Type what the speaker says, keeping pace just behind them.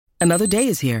Another day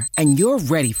is here, and you're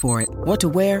ready for it. What to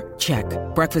wear? Check.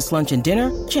 Breakfast, lunch, and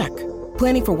dinner? Check.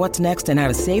 Planning for what's next and how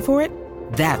to save for it?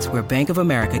 That's where Bank of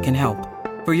America can help.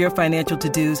 For your financial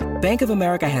to-dos, Bank of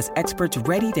America has experts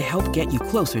ready to help get you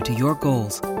closer to your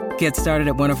goals. Get started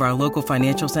at one of our local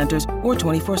financial centers or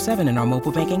 24/7 in our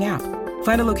mobile banking app.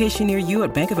 Find a location near you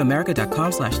at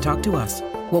bankofamerica.com/talktous.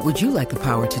 What would you like the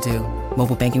power to do?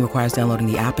 Mobile banking requires downloading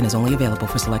the app and is only available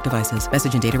for select devices.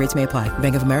 Message and data rates may apply.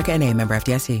 Bank of America N.A., member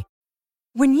FDIC.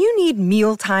 When you need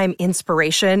mealtime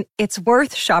inspiration, it's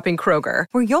worth shopping Kroger,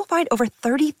 where you'll find over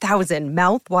 30,000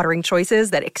 mouth-watering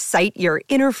choices that excite your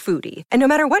inner foodie. And no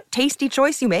matter what tasty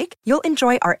choice you make, you'll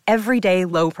enjoy our everyday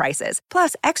low prices,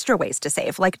 plus extra ways to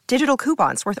save, like digital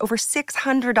coupons worth over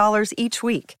 $600 each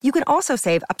week. You can also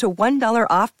save up to $1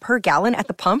 off per gallon at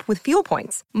the pump with fuel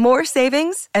points. More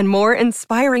savings and more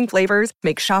inspiring flavors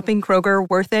make shopping Kroger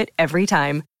worth it every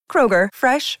time. Kroger,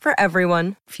 fresh for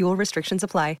everyone. Fuel restrictions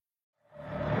apply.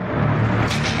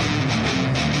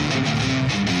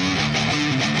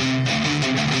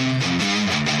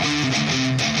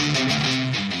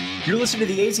 You're listening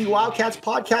to the AZ Wildcats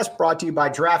podcast brought to you by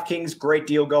DraftKings. Great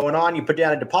deal going on. You put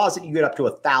down a deposit, you get up to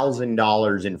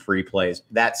 $1,000 in free plays.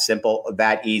 That simple,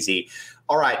 that easy.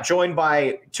 All right, joined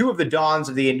by two of the dons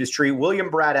of the industry, William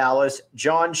Brad Allis,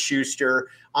 John Schuster.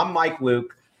 I'm Mike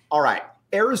Luke. All right,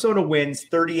 Arizona wins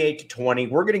 38-20.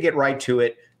 We're going to get right to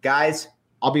it. Guys,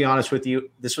 I'll be honest with you.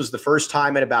 This was the first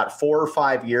time in about 4 or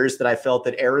 5 years that I felt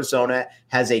that Arizona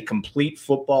has a complete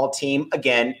football team.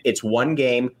 Again, it's one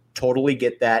game. Totally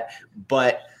get that.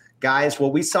 But guys,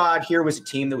 what we saw out here was a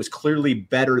team that was clearly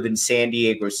better than San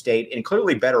Diego State and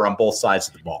clearly better on both sides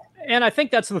of the ball. And I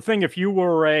think that's the thing. If you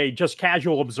were a just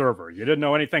casual observer, you didn't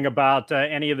know anything about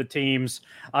any of the teams.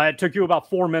 It took you about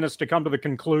 4 minutes to come to the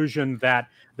conclusion that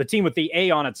the team with the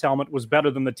A on its helmet was better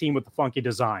than the team with the funky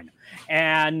design.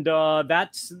 And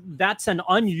that's an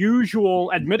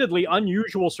unusual, admittedly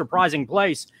unusual, surprising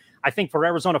place, I think, for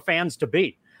Arizona fans to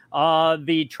be.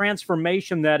 The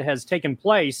transformation that has taken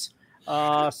place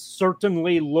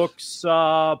certainly looks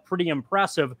pretty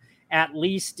impressive, at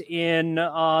least in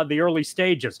the early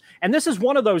stages. And this is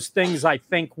one of those things, I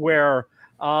think, where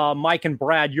Mike and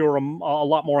Brad, you're a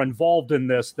lot more involved in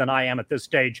this than I am at this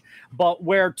stage, but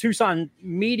where Tucson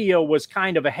media was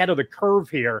kind of ahead of the curve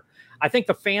here. I think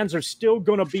the fans are still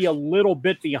going to be a little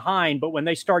bit behind, but when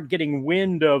they start getting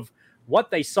wind of what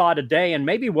they saw today and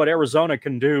maybe what Arizona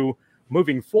can do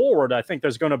moving forward, I think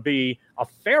there's going to be a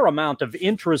fair amount of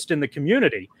interest in the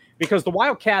community, because the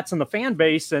Wildcats and the fan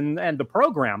base and the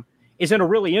program is in a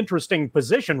really interesting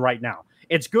position right now.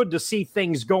 It's good to see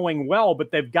things going well, but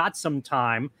they've got some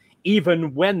time,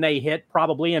 even when they hit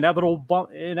probably inevitable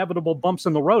bumps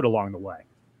in the road along the way.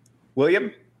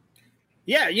 William?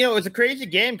 Yeah, it was a crazy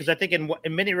game because I think in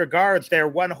many regards, they're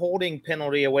one holding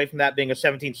penalty away from that being a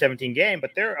 17-17 game,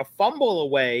 but they're a fumble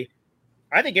away.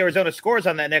 I think Arizona scores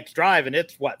on that next drive, and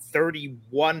it's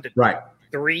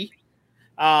 31-3.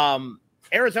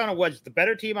 Arizona was the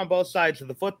better team on both sides of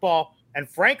the football, and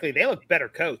frankly, they look better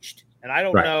coached. And I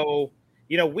don't know,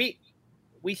 we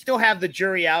still have the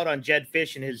jury out on Jedd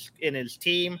Fisch and his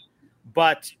team,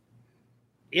 but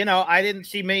I didn't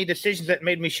see many decisions that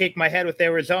made me shake my head with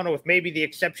Arizona, with maybe the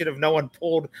exception of no one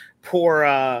pulled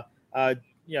poor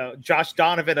Josh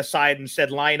Donovan aside and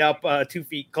said line up 2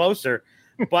 feet closer.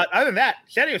 But other than that,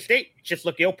 San Diego State just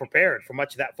looked ill-prepared for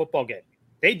much of that football game.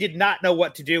 They did not know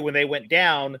what to do when they went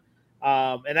down,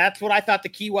 and that's what I thought the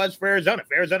key was for Arizona.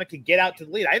 If Arizona could get out to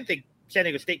the lead, I didn't think San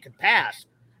Diego State could pass.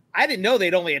 I didn't know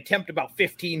they'd only attempt about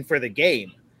 15 for the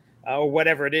game, or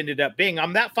whatever it ended up being.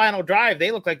 On that final drive,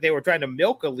 they looked like they were trying to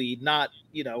milk a lead, not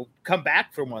come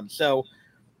back from one. So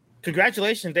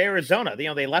congratulations to Arizona.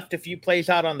 They left a few plays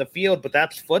out on the field, but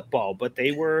that's football. But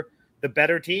they were the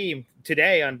better team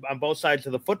today on both sides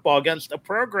of the football against a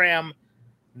program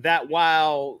that,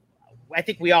 while I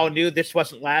think we all knew this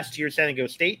wasn't last year's San Diego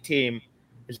State team,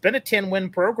 has been a 10-win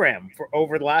program for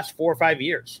over the last 4 or 5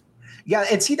 years. Yeah,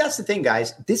 and see, that's the thing,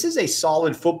 guys. This is a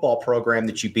solid football program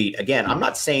that you beat. Again, I'm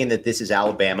not saying that this is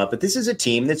Alabama, but this is a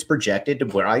team that's projected to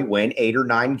win 8 or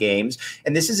 9 games,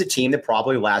 and this is a team that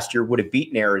probably last year would have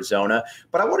beaten Arizona.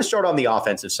 But I want to start on the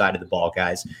offensive side of the ball,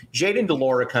 guys. Jayden de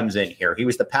Laura comes in here. He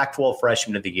was the Pac-12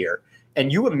 Freshman of the Year. And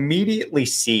you immediately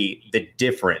see the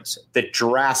difference, the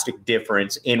drastic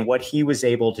difference in what he was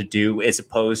able to do as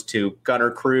opposed to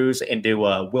Gunnar Cruz and to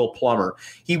Will Plummer.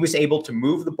 He was able to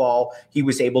move the ball. He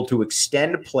was able to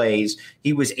extend plays.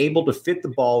 He was able to fit the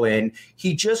ball in.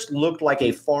 He just looked like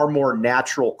a far more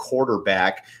natural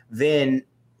quarterback than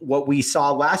what we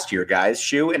saw last year, guys.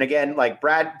 Shu, and again, like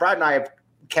Brad and I have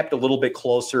kept a little bit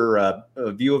closer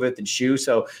view of it than Shu.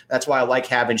 So that's why I like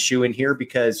having Shu in here,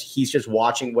 because he's just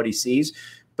watching what he sees.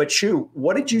 But Shu,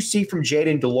 what did you see from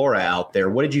Jayden de Laura out there?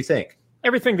 What did you think?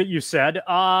 Everything that you said.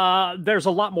 There's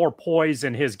a lot more poise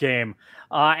in his game.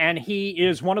 And he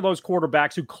is one of those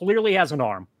quarterbacks who clearly has an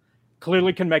arm,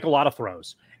 clearly can make a lot of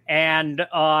throws, and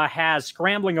has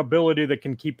scrambling ability that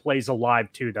can keep plays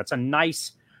alive too. That's a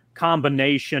nice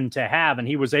combination to have, and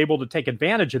he was able to take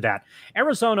advantage of that.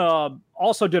 Arizona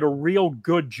also did a real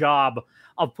good job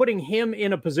of putting him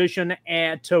in a position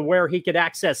to where he could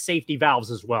access safety valves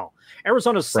as well.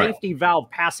 Arizona's safety valve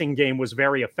passing game was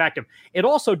very effective. It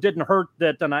also didn't hurt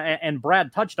that, and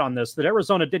Brad touched on this, that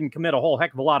Arizona didn't commit a whole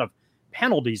heck of a lot of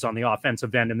penalties on the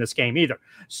offensive end in this game either.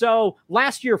 So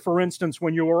last year, for instance,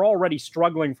 when you were already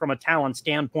struggling from a talent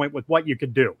standpoint with what you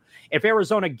could do, if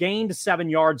Arizona gained 7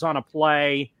 yards on a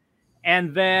play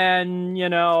and then,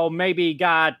 maybe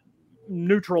got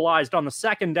neutralized on the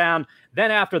second down, then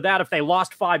after that, if they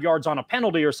lost 5 yards on a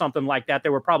penalty or something like that, they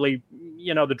were probably,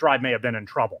 the drive may have been in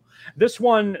trouble. This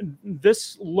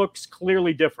looks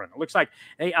clearly different. It looks like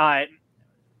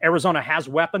Arizona has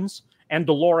weapons, and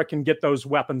de Laura can get those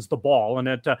weapons the ball,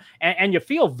 and you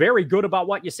feel very good about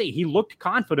what you see. He looked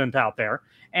confident out there,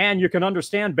 and you can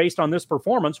understand based on this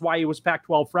performance why he was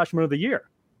Pac-12 Freshman of the Year.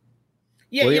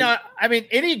 Yeah,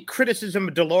 any criticism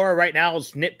of de Laura right now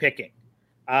is nitpicking.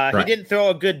 He didn't throw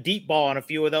a good deep ball on a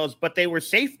few of those, but they were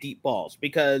safe deep balls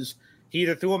because he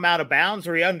either threw them out of bounds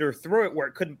or he underthrew it where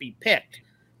it couldn't be picked.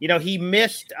 He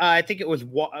missed, I think it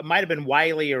might have been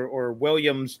Wiley or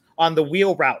Williams on the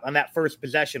wheel route on that first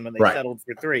possession when they settled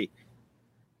for 3.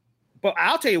 But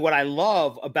I'll tell you what I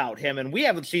love about him, and we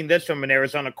haven't seen this from an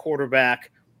Arizona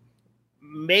quarterback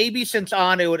maybe since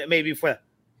Anu, and maybe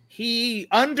he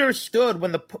understood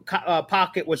when the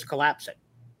pocket was collapsing.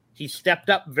 He stepped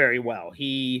up very well.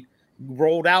 He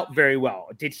rolled out very well.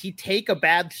 Did he take a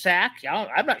bad sack?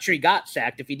 I'm not sure he got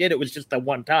sacked. If he did, it was just the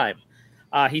one time.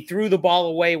 He threw the ball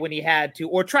away when he had to,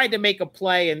 or tried to make a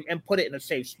play and put it in a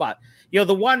safe spot.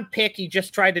 The one pick, he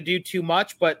just tried to do too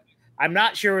much, but I'm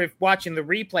not sure if watching the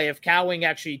replay, if Cowing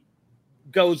actually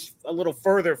goes a little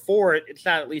further for it, it's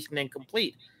not at least an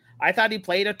incomplete. I thought he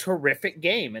played a terrific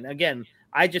game. And again,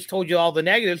 I just told you all the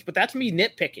negatives, but that's me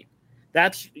nitpicking.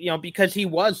 That's, because he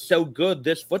was so good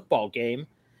this football game,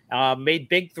 made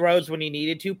big throws when he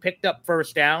needed to, picked up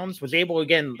first downs, was able,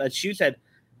 again, as Shu said,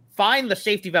 find the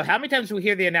safety valve. How many times do we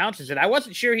hear the announcers? And I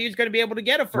wasn't sure he was going to be able to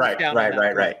get a first down.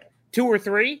 Right. 2 or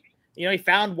 3. He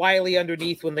found Wiley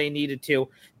underneath when they needed to.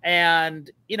 And,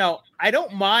 I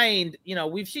don't mind,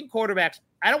 we've seen quarterbacks.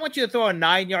 I don't want you to throw a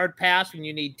 9-yard pass when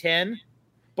you need 10,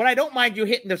 but I don't mind you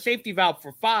hitting the safety valve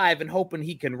for 5 and hoping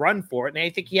he can run for it. And I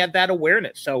think he had that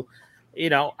awareness. So,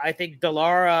 I think de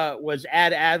Laura was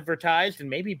advertised and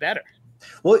maybe better.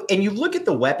 Well, and you look at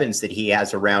the weapons that he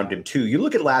has around him, too. You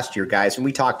look at last year, guys, and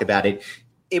we talked about it.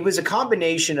 It was a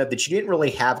combination of that you didn't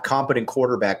really have competent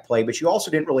quarterback play, but you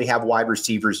also didn't really have wide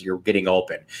receivers you're getting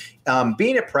open.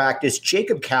 Being at practice,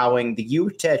 Jacob Cowing, the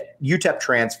UTEP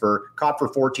transfer, caught for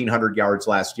 1,400 yards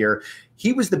last year.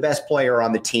 He was the best player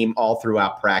on the team all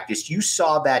throughout practice. You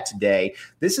saw that today.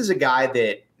 This is a guy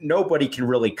that nobody can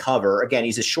really cover. Again,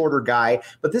 he's a shorter guy,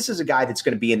 but this is a guy that's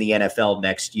going to be in the NFL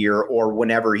next year or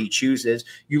whenever he chooses.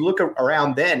 You look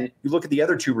around then, you look at the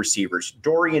other 2 receivers,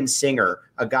 Dorian Singer,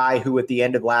 a guy who at the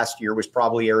end of last year was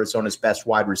probably Arizona's best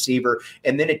wide receiver,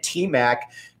 and then a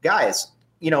T-Mac. Guys,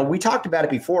 we talked about it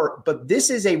before, but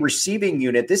this is a receiving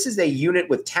unit. This is a unit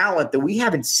with talent that we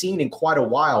haven't seen in quite a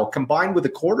while, combined with a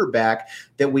quarterback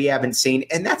that we haven't seen.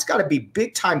 And that's got to be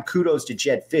big time kudos to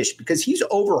Jedd Fisch, because he's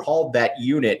overhauled that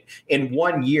unit in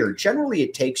 1 year. Generally,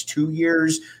 it takes 2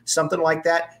 years, something like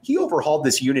that. He overhauled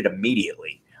this unit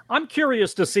immediately. I'm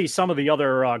curious to see some of the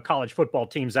other college football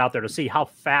teams out there to see how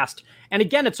fast. And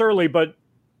again, it's early, but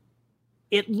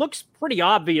it looks pretty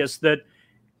obvious that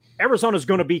Arizona is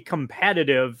going to be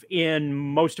competitive in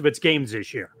most of its games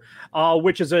this year,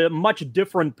 which is a much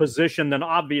different position than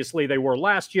obviously they were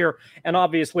last year, and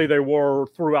obviously they were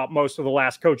throughout most of the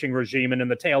last coaching regime and in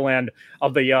the tail end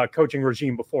of the coaching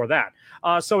regime before that.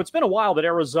 So it's been a while that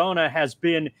Arizona has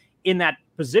been in that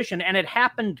position, and it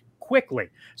happened quickly.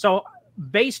 So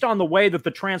based on the way that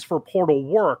the transfer portal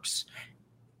works,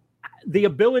 the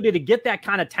ability to get that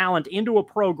kind of talent into a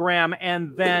program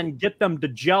and then get them to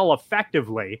gel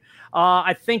effectively,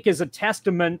 I think is a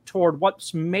testament toward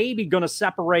what's maybe going to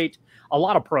separate a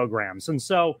lot of programs. And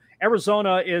so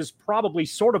Arizona is probably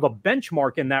sort of a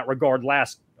benchmark in that regard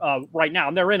right now.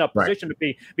 And they're in a position to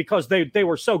be, because they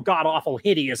were so god-awful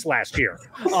hideous last year.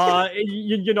 So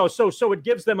it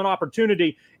gives them an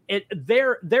opportunity.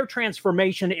 Their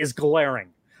transformation is glaring,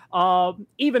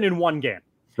 even in one game.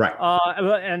 Right.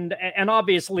 And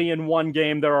obviously in one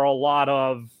game, there are a lot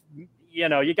of,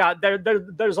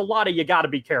 there's a lot of, you got to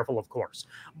be careful, of course.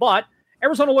 But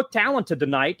Arizona looked talented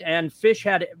tonight, and Fish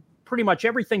had pretty much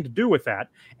everything to do with that.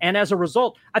 And as a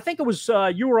result, I think it was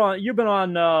you've been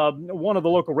on one of the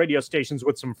local radio stations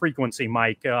with some frequency,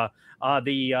 Mike. The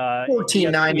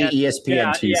 1490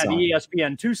 ESPN Tucson. Yeah, the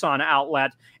ESPN Tucson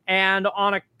outlet. And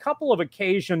on a couple of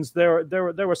occasions, there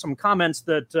were some comments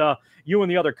that you and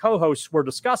the other co-hosts were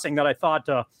discussing that I thought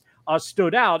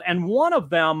stood out. And one of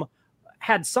them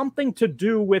had something to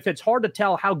do with, it's hard to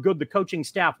tell how good the coaching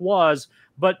staff was,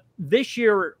 but this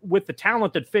year, with the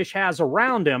talent that Fish has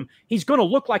around him, he's going to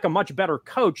look like a much better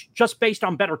coach just based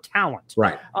on better talent.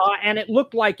 Right. And it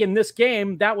looked like in this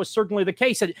game, that was certainly the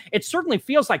case. It certainly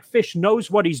feels like Fish knows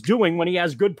what he's doing when he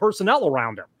has good personnel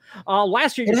around him.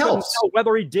 Last year, you couldn't tell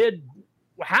whether he did,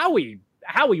 how he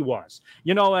was,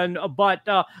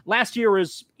 but last year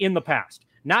is in the past.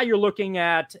 Now you're looking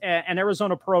at an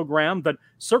Arizona program that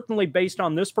certainly based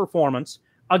on this performance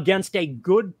against a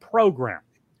good program,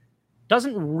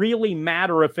 doesn't really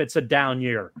matter if it's a down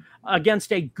year.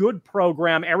 Against a good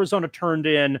program, Arizona turned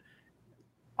in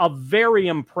a very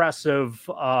impressive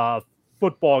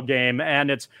football game,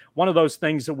 and it's one of those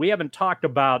things that we haven't talked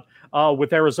about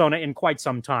with Arizona in quite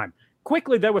some time.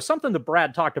 Quickly, there was something that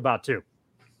Brad talked about too.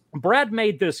 Brad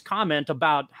made this comment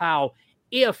about how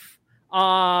if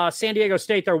San Diego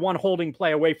State, they're one holding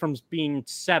play away from being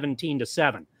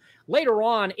 17-7. Later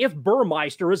on, if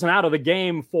Burmeister isn't out of the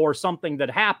game for something that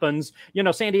happens,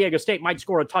 San Diego State might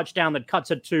score a touchdown that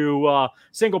cuts it to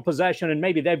single possession, and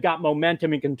maybe they've got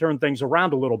momentum and can turn things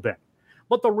around a little bit.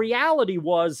 But the reality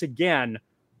was, again,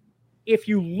 if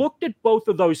you looked at both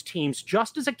of those teams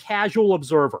just as a casual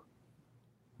observer,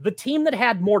 the team that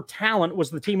had more talent was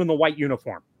the team in the white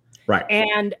uniform. Right.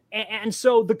 And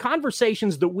so the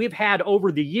conversations that we've had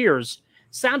over the years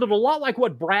sounded a lot like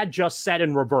what Brad just said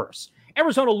in reverse.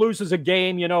 Arizona loses a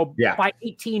game, by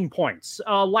 18 points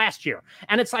last year.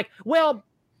 And it's like, well,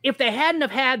 if they hadn't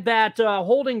have had that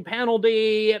holding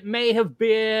penalty, it may have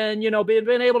been,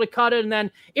 been able to cut it. And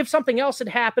then if something else had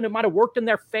happened, it might have worked in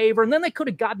their favor. And then they could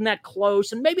have gotten that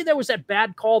close. And maybe there was that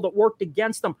bad call that worked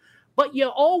against them. But you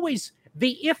always,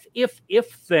 the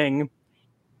if thing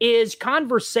is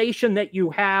conversation that you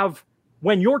have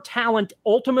when your talent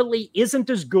ultimately isn't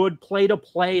as good play to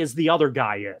play as the other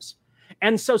guy is.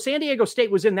 And so San Diego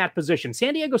State was in that position.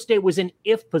 San Diego State was in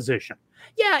if position.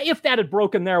 Yeah, if that had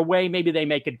broken their way, maybe they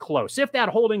make it close. If that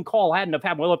holding call hadn't have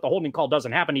happened, well, if the holding call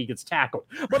doesn't happen, he gets tackled.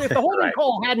 But if the holding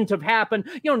call hadn't have happened,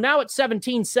 now it's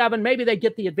 17-7, maybe they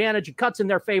get the advantage, it cuts in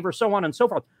their favor, so on and so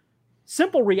forth.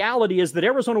 Simple reality is that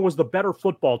Arizona was the better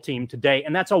football team today,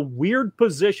 and that's a weird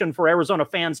position for Arizona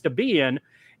fans to be in.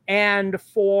 And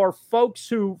for folks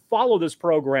who follow this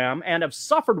program and have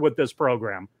suffered with this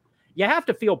program, you have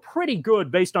to feel pretty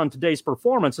good based on today's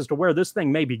performance as to where this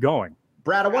thing may be going.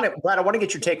 Brad, I want to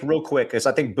get your take real quick because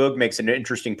I think Boog makes an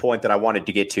interesting point that I wanted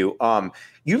to get to.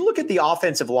 You look at the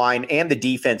offensive line and the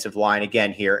defensive line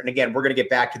again here, and again, we're going to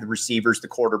get back to the receivers, the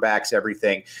quarterbacks,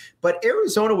 everything. But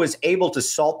Arizona was able to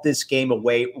salt this game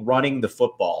away running the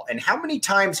football. And how many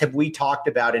times have we talked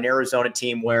about an Arizona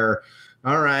team where,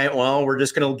 all right, well, we're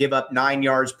just going to give up 9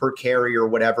 yards per carry or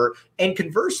whatever. And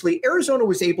conversely, Arizona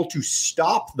was able to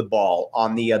stop the ball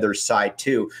on the other side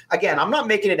too. Again, I'm not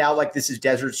making it out like this is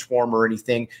Desert Swarm or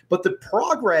anything, but the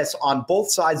progress on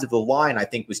both sides of the line, I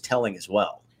think, was telling as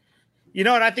well. And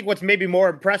I think what's maybe more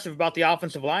impressive about the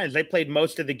offensive line is they played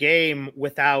most of the game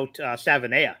without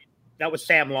Savanea. That was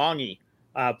Sam Longy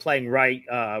playing right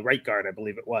guard, I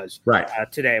believe it was,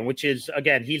 today, which is,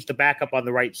 again, he's the backup on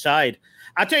the right side.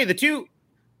 I'll tell you the two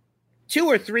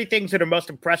or three things that are most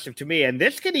impressive to me, and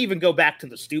this could even go back to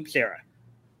the Stoops era.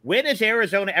 When has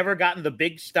Arizona ever gotten the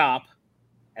big stop,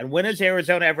 and when has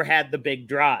Arizona ever had the big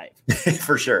drive?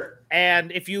 For sure.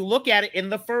 And if you look at it in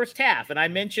the first half, and I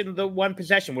mentioned the one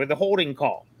possession where the holding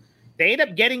call, they end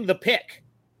up getting the pick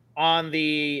on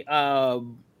the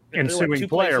ensuing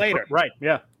player later. Right,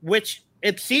 yeah. Which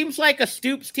it seems like a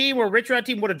Stoops team or Rich Rod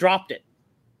team would have dropped it.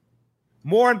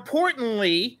 More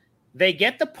importantly, they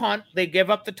get the punt, they give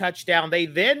up the touchdown, they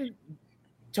then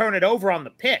turn it over on the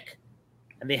pick,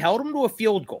 and they held them to a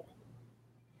field goal.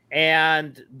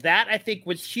 And that, I think,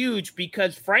 was huge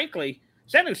because, frankly,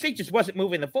 San Diego State just wasn't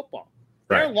moving the football.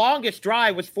 Their longest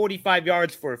drive was 45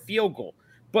 yards for a field goal.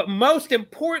 But most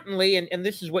importantly, and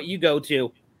this is what you go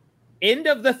to, end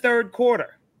of the third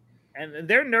quarter, and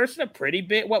they're nursing a pretty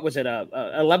big, what was it, a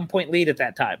 11-point lead at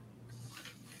that time.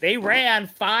 They ran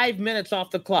 5 minutes off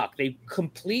the clock. They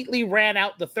completely ran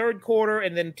out the third quarter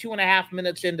and then 2.5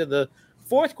 minutes into the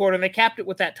fourth quarter, and they capped it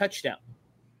with that touchdown.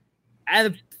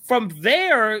 And from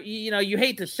there, you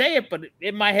hate to say it, but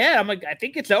in my head, I'm like, I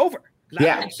think it's over.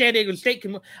 Yeah. I think San Diego State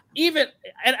can even,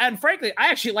 and frankly, I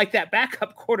actually like that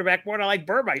backup quarterback more than I like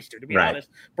Burmeister, to be honest.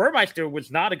 Burmeister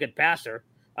was not a good passer.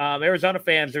 Arizona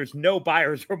fans, there's no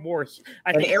buyer's remorse.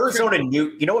 And Arizona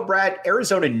knew, you know what, Brad?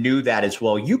 Arizona knew that as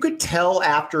well. You could tell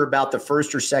after about the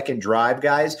first or second drive,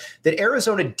 guys, that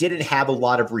Arizona didn't have a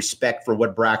lot of respect for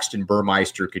what Braxton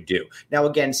Burmeister could do. Now,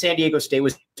 again, San Diego State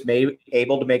was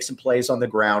able to make some plays on the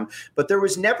ground, but there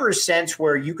was never a sense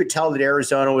where you could tell that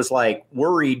Arizona was like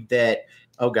worried that,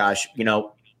 oh gosh,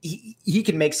 he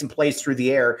can make some plays through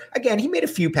the air. Again, he made a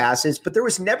few passes, but there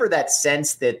was never that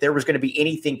sense that there was going to be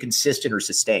anything consistent or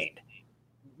sustained.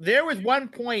 There was one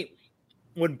point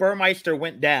when Burmeister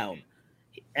went down,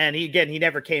 and he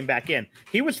never came back in.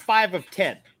 He was 5 of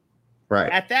 10.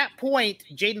 Right. At that point,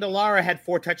 Jaden DeLara had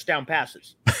 4 touchdown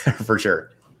passes. For sure.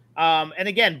 And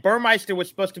again, Burmeister was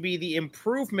supposed to be the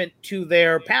improvement to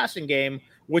their passing game,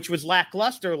 which was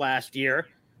lackluster last year.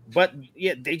 But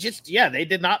they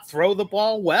did not throw the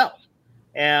ball well.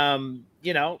 I'm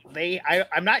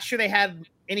not sure they had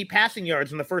any passing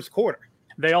yards in the first quarter.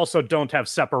 They also don't have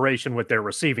separation with their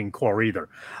receiving core either.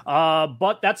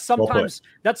 But that's sometimes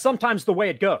the way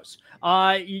it goes.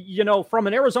 From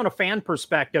an Arizona fan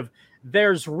perspective,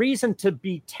 there's reason to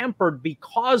be tempered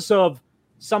because of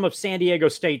some of San Diego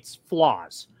State's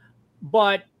flaws.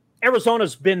 But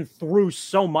Arizona's been through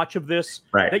so much of this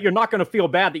that you're not going to feel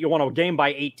bad that you won a game by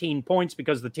 18 points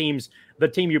because the team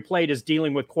you played is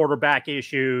dealing with quarterback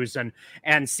issues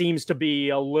and seems to be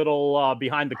a little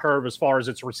behind the curve as far as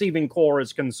its receiving core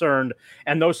is concerned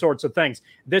and those sorts of things.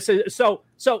 This is so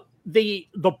the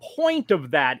point of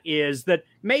that is that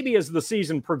maybe as the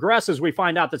season progresses, we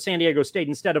find out that San Diego State,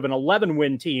 instead of an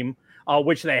 11-win team,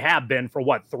 which they have been for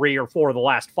 3 or 4 of the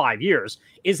last 5 years,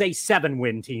 is a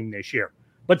 7-win team this year.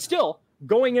 But still,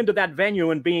 going into that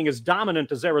venue and being as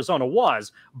dominant as Arizona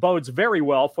was bodes very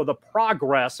well for the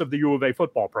progress of the U of A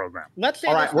football program. Let's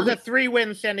say this was a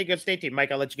 3-win San Diego State team.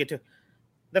 Mike, I'll let you get to.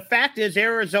 The fact is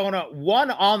Arizona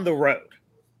won on the road,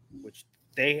 which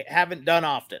they haven't done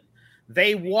often.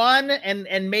 They won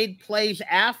and made plays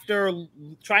after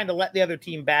trying to let the other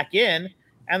team back in,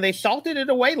 and they salted it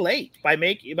away late by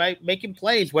making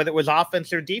plays, whether it was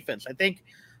offense or defense. I think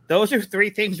those are 3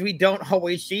 things we don't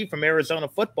always see from Arizona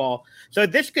football. So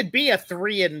this could be a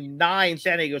 3-9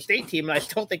 San Diego State team, and I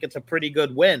still think it's a pretty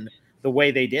good win the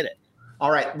way they did it.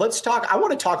 All right, let's talk. I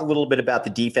want to talk a little bit about the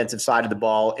defensive side of the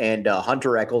ball and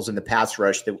Hunter Echols and the pass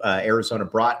rush that Arizona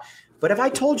brought. But have I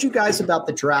told you guys about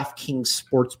the DraftKings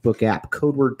Sportsbook app,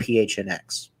 code word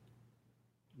PHNX?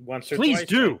 Please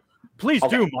do,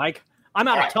 Mike. I'm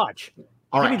out of touch.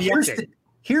 All right,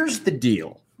 here's the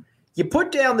deal. You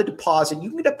put down the deposit, you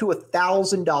can get up to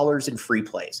 $1,000 in free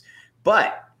plays.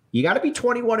 But you got to be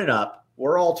 21 and up.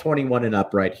 We're all 21 and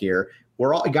up right here.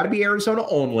 You got to be Arizona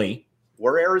only.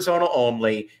 We're Arizona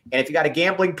only. And if you got a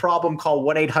gambling problem, call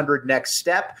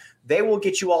 1-800-NEXT-STEP. They will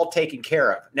get you all taken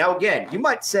care of. Now, again, you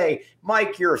might say,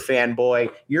 Mike, you're a fanboy.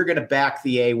 You're going to back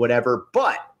the A, whatever.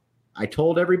 But I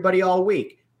told everybody all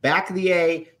week, back the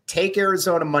A, take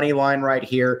Arizona money line right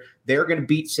here. They're going to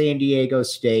beat San Diego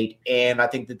State, and I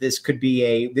think that this could be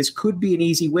an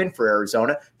easy win for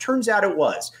Arizona. Turns out it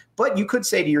was. But you could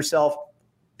say to yourself,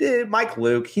 Mike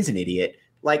Luke, he's an idiot.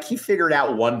 Like, he figured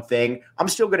out one thing. I'm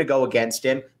still going to go against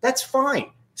him. That's fine.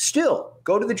 Still,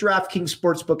 go to the DraftKings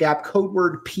Sportsbook app, code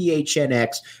word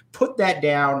PHNX, put that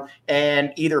down,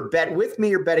 and either bet with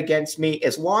me or bet against me.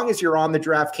 As long as you're on the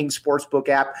DraftKings Sportsbook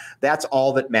app, that's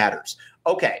all that matters.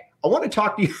 Okay, I want to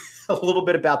talk to you a little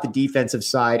bit about the defensive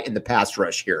side and the pass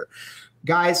rush here.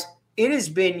 Guys, it has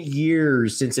been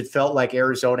years since it felt like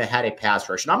Arizona had a pass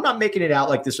rush. And I'm not making it out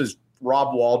like this was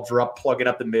Rob Waldrop plugging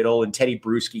up the middle and Teddy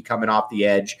Bruschi coming off the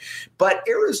edge. But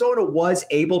Arizona was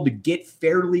able to get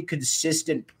fairly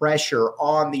consistent pressure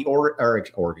on the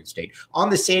Oregon State,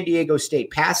 on the San Diego State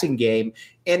passing game.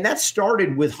 And that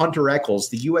started with Hunter Echols,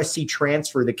 the USC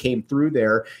transfer that came through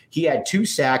there. He had 2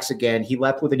 sacks again. He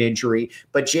left with an injury,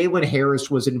 but Jalen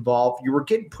Harris was involved. You were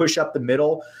getting push up the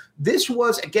middle. This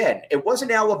was, again, it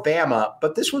wasn't Alabama,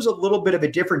 but this was a little bit of a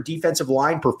different defensive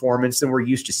line performance than we're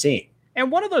used to seeing. And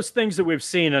one of those things that we've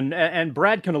seen, and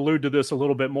Brad can allude to this a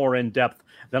little bit more in depth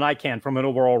than I can from an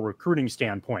overall recruiting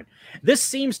standpoint. This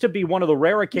seems to be one of the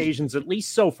rare occasions, at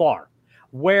least so far,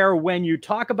 where when you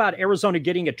talk about Arizona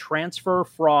getting a transfer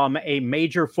from a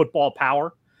major football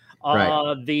power,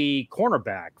 the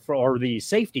cornerback or the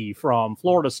safety from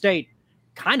Florida State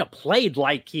kind of played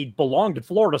like he belonged to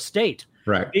Florida State.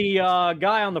 Right. The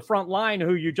guy on the front line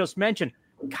who you just mentioned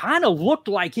kind of looked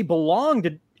like he belonged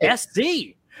to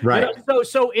SC. Right.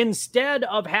 So instead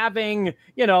of having,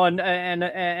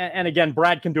 and again,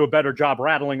 Brad can do a better job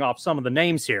rattling off some of the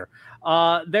names here.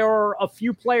 There are a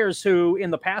few players who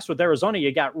in the past with Arizona,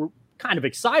 you got kind of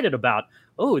excited about.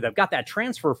 Oh, they've got that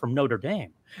transfer from Notre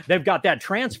Dame. They've got that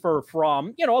transfer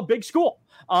from, a big school,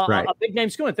 a big name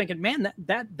school, and thinking, man,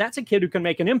 that's a kid who can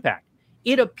make an impact.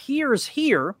 It appears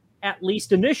here, at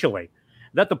least initially,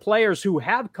 that the players who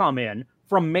have come in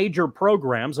from major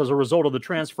programs as a result of the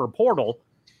transfer portal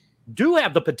do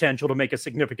have the potential to make a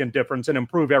significant difference and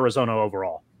improve Arizona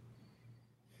overall.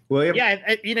 William?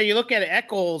 Yeah, you look at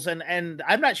Eccles, and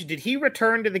I'm not sure, did he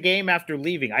return to the game after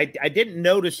leaving? I didn't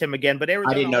notice him again, but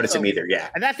Arizona I didn't notice him either, yeah.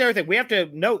 And that's the other thing. We have to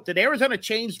note that Arizona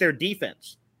changed their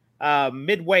defense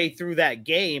midway through that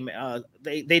game.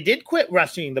 They did quit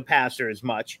rushing the passer as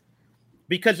much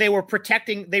because they were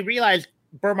protecting. They realized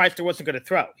Burmeister wasn't going to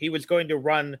throw. He was going to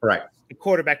run the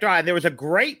quarterback draw. And there was a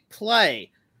great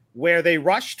play where they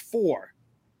rushed 4.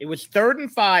 It was 3rd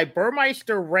and 5.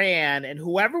 Burmeister ran, and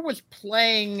whoever was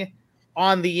playing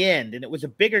on the end, and it was a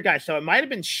bigger guy. So it might have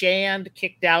been Shand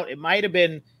kicked out. It might have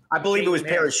been. I believe it was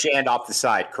Paris Shand off the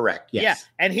side. Correct. Yes. Yeah.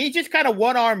 And he just kind of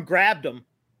one arm grabbed him.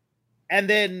 And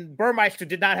then Burmeister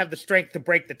did not have the strength to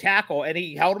break the tackle. And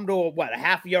he held him to a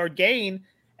half-yard gain.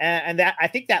 And that, I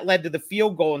think that led to the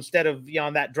field goal instead of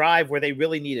on that drive where they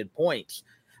really needed points.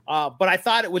 But I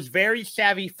thought it was very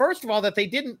savvy, first of all, that they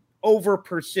didn't over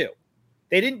pursue.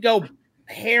 They didn't go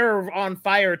hair on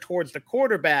fire towards the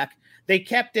quarterback. They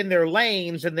kept in their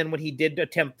lanes, and then when he did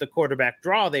attempt the quarterback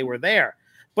draw, they were there.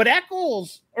 But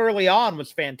Eccles early on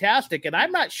was fantastic, and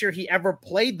I'm not sure he ever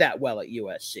played that well at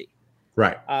USC.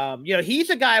 Right. He's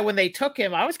a guy, when they took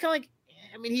him, I was kind of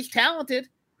like, he's talented.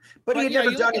 But he had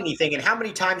never done anything. And how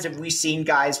many times have we seen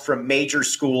guys from major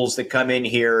schools that come in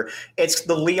here? It's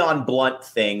the Leon Blunt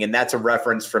thing, and that's a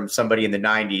reference from somebody in the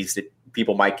 90s that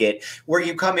people might get, where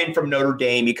you come in from Notre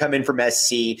Dame, you come in from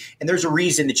SC, and there's a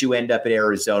reason that you end up at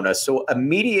Arizona. So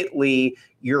immediately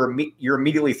you're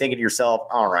immediately thinking to yourself,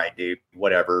 all right, dude,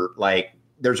 whatever. Like,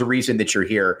 there's a reason that you're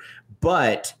here.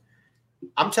 But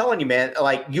I'm telling you, man,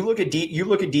 like you look at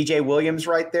DJ Williams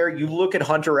right there. You look at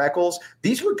Hunter Eccles.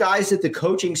 These were guys that the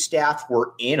coaching staff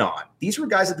were in on. These were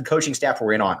guys that the coaching staff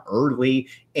were in on early.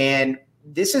 And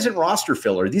this isn't roster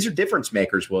filler. These are difference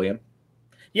makers, William.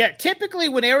 Yeah, typically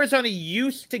when Arizona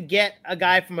used to get a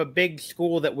guy from a big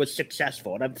school that was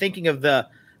successful, and I'm thinking of the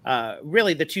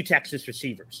 2 Texas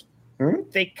receivers,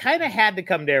 they kind of had to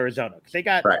come to Arizona because they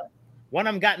got one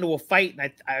of them got into a fight,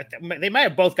 and they might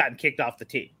have both gotten kicked off the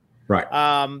team. Right.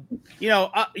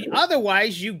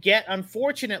 Otherwise you get,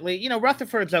 unfortunately,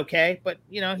 Rutherford's okay, but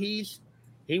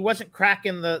he wasn't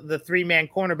cracking the 3-man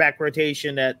cornerback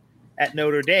rotation at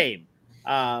Notre Dame.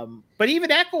 But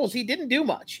even Eccles, he didn't do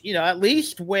much, at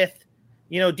least with,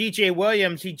 DJ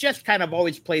Williams, he just kind of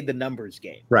always played the numbers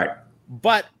game. Right.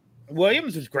 But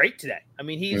Williams was great today. I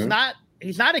mean, he's not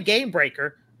a game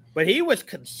breaker, but he was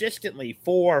consistently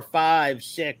 4, 5,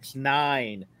 6,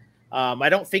 9. I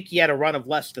don't think he had a run of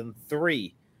less than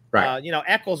 3. Right.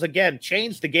 Eccles, again,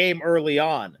 changed the game early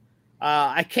on.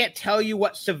 I can't tell you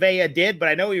what Savea did, but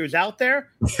I know he was out there.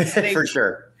 For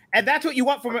sure. And that's what you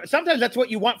want sometimes that's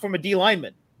what you want from a D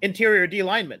lineman, interior D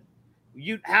lineman.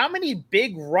 How many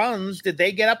big runs did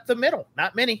they get up the middle?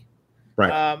 Not many.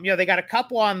 Right. They got a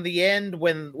couple on the end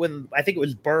when I think it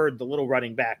was Bird, the little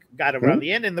running back, got around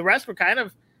the end, and the rest were kind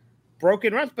of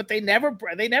broken runs, but they never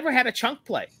had a chunk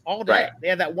play all day. Right. They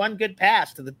had that one good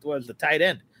pass to the tight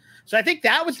end. So I think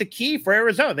that was the key for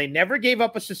Arizona. They never gave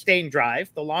up a sustained drive.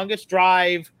 The longest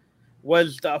drive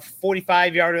was the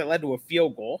 45-yarder that led to a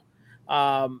field goal.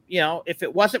 If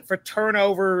it wasn't for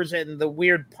turnovers and the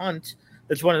weird punt,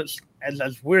 that's one of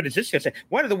as weird as this is going to say,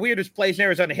 one of the weirdest plays in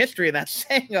Arizona history, and that's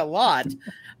saying a lot.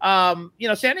 San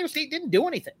Diego State didn't do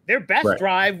anything. Their best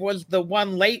drive was the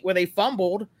one late where they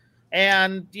fumbled,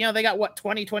 and they got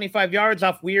 20, 25 yards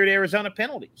off weird Arizona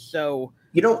penalties. So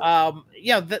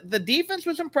the defense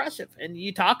was impressive, and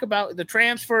you talk about the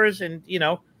transfers, and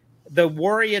the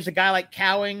worry is a guy like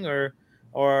Cowing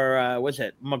or was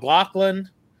it McLaughlin?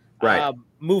 Right.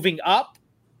 Moving up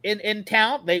in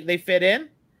talent, they fit in.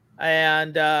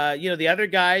 And, the other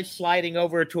guys sliding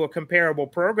over to a comparable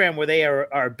program where they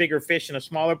are bigger fish in a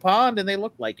smaller pond, and they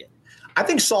look like it. I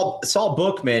think Saul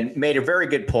Bookman made a very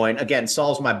good point. Again,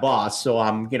 Saul's my boss, so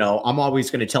I'm always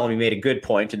going to tell him he made a good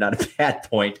point and not a bad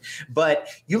point. But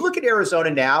you look at Arizona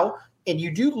now, and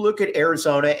you do look at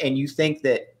Arizona, and you think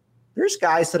that there's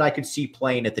guys that I could see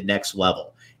playing at the next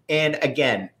level. And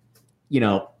again,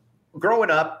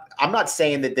 growing up, I'm not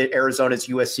saying that Arizona's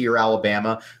USC or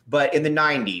Alabama, but in the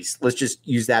 90s, let's just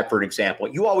use that for an example.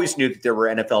 You always knew that there were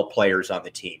NFL players on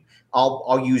the team.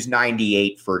 I'll use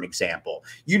 98 for an example.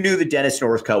 You knew that Dennis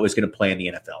Northcutt was going to play in the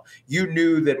NFL. You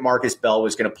knew that Marcus Bell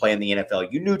was going to play in the NFL.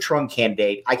 You knew Trunk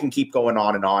Candidate. I can keep going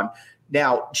on and on.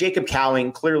 Now, Jacob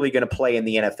Cowing clearly going to play in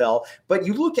the NFL, but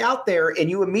you look out there and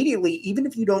you immediately, even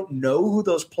if you don't know who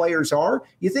those players are,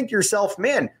 you think to yourself,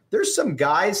 man, there's some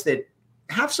guys that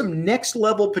have some next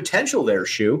level potential there,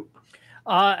 Shu.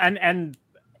 And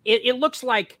it looks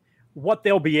like what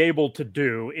they'll be able to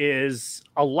do is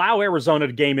allow Arizona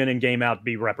to game in and game out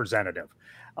be representative.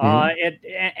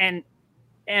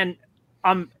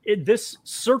 This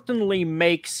certainly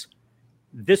makes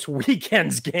this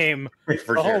weekend's game,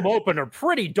 home opener,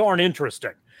 pretty darn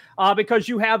interesting because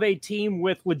you have a team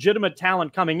with legitimate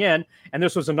talent coming in. And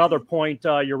this was another point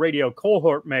your radio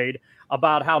cohort made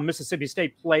about how Mississippi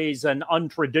State plays an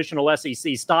untraditional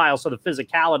SEC style. So the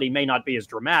physicality may not be as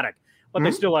dramatic, but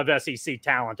they still have SEC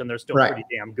talent and they're still pretty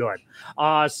damn good.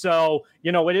 So,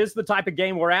 it is the type of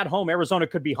game where at home, Arizona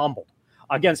could be humbled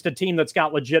against a team that's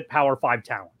got legit Power 5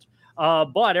 talent.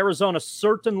 But Arizona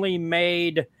certainly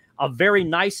made a very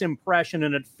nice impression,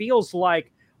 and it feels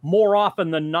like more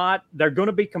often than not, they're going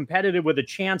to be competitive with a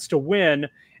chance to win.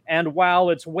 And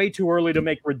while it's way too early to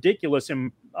make ridiculous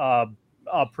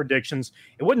predictions,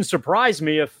 it wouldn't surprise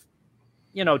me if,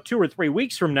 2 or 3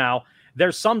 weeks from now,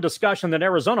 there's some discussion that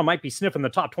Arizona might be sniffing the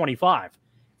top 25.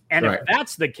 And if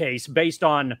that's the case, based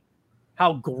on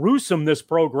how gruesome this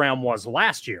program was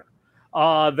last year,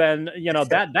 then,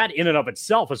 that in and of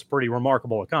itself is a pretty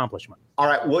remarkable accomplishment. All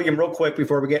right, William, real quick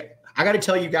before we I got to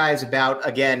tell you guys about,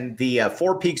 again, the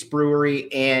Four Peaks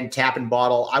Brewery and Tap and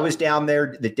Bottle. I was down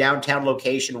there, the downtown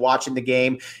location, watching the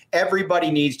game.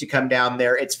 Everybody needs to come down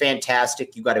there. It's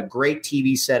fantastic. You got a great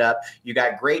TV setup. You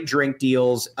got great drink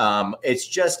deals. It's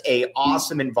just a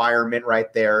awesome environment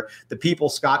right there. The people,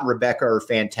 Scott and Rebecca, are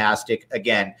fantastic.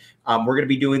 Again, we're going to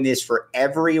be doing this for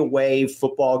every away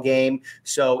football game.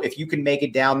 So if you can make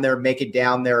it down there, make it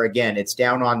down there. Again, it's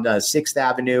down on 6th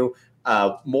Avenue.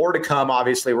 More to come.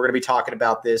 Obviously, we're going to be talking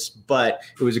about this, but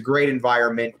it was a great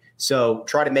environment. So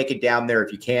try to make it down there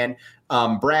if you can.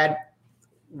 Brad,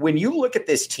 when you look at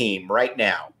this team right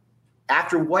now,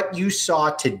 after what you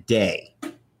saw today,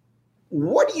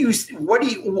 have you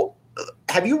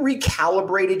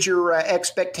recalibrated your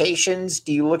expectations?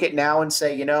 Do you look at now and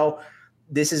say,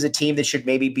 this is a team that should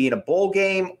maybe be in a bowl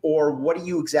game, or what do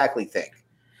you exactly think?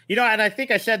 And I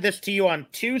think I said this to you on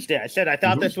Tuesday. I said I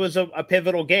thought this was a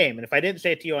pivotal game. And if I didn't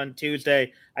say it to you on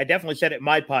Tuesday, I definitely said it in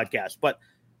my podcast. But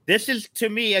this is, to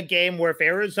me, a game where if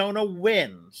Arizona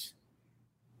wins,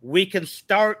 we can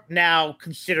start now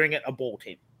considering it a bowl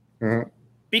team.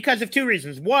 Because of two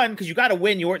reasons. One, because you got to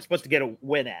win you weren't supposed to get a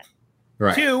win at.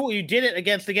 Right. Two, you did it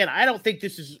against, again, I don't think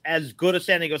this is as good a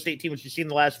San Diego State team as you've seen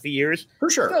the last few years. For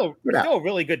sure. Still a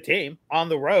really good team on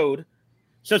the road.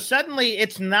 So suddenly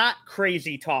it's not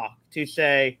crazy talk to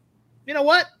say, you know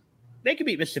what? They can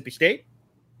beat Mississippi State.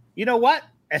 You know what?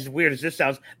 As weird as this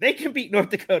sounds, they can beat North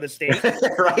Dakota State.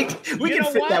 Right? We can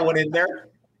fit that one in there.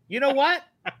 You know what?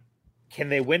 Can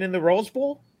they win in the Rose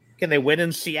Bowl? Can they win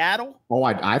in Seattle? Oh,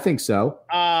 I think so.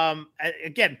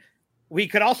 Again, we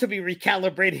could also be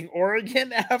recalibrating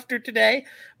Oregon after today.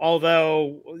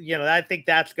 Although, I think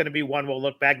that's going to be one we'll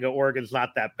look back and go, Oregon's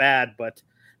not that bad, but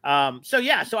so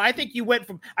I think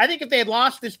I think if they had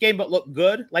lost this game but looked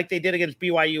good like they did against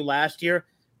BYU last year,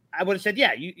 I would have said,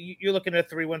 you're looking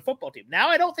at a 3-win football team. Now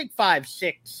I don't think 5,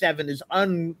 6, 7 is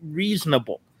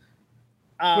unreasonable.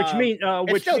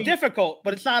 It's still difficult,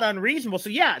 but it's not unreasonable. So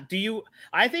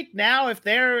I think now if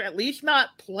they're at least not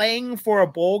playing for a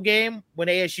bowl game when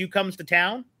ASU comes to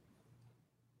town,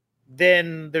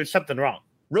 then there's something wrong.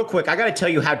 Real quick, I got to tell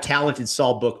you how talented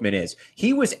Saul Bookman is.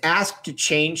 He was asked to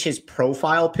change his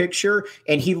profile picture,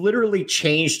 and he literally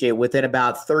changed it within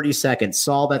about 30 seconds.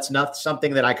 Saul, that's not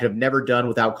something that I could have never done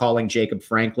without calling Jacob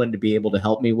Franklin to be able to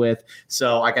help me with.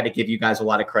 So I got to give you guys a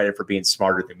lot of credit for being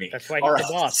smarter than me. That's why he's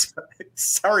the boss.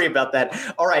 Sorry about that.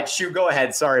 All right, Shu, go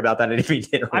ahead. Sorry about that. I didn't mean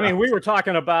to interrupt. I mean, we were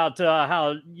talking about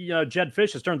how Jedd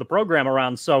Fisch has turned the program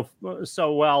around so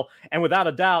well, and without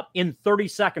a doubt, in 30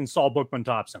 seconds, Saul Bookman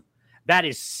tops him. That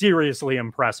is seriously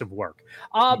impressive work.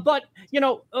 But,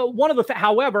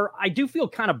 however, I do feel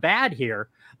kind of bad here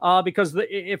because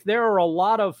if there are a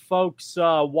lot of folks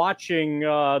watching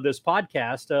this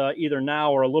podcast either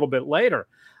now or a little bit later,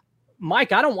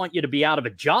 Mike, I don't want you to be out of a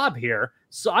job here.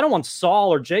 So I don't want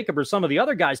Saul or Jacob or some of the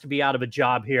other guys to be out of a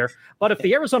job here. But if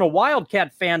the Arizona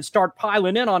Wildcat fans start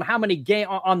piling in on how many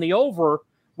on the over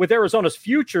with Arizona's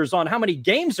futures on how many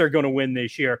games they're going to win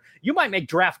this year, you might make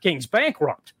DraftKings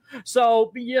bankrupt.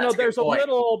 So, That's there's a good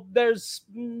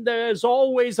point. there's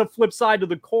always a flip side to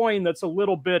the coin that's a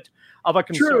little bit of a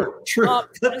concern. True.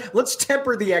 Let's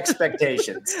temper the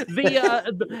expectations.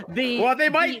 Well, they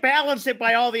might balance it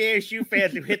by all the ASU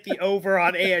fans who hit the over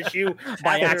on ASU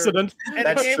by accident. And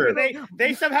That's true.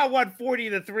 They somehow won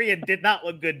 40-3 and did not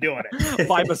look good doing it.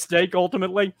 By mistake,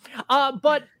 ultimately.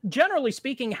 But generally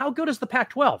speaking, how good is the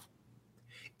Pac-12?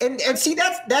 And see,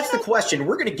 that's the question.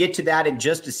 We're going to get to that in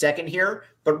just a second here.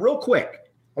 But real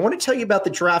quick, I want to tell you about the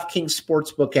DraftKings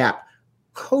Sportsbook app,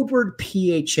 code word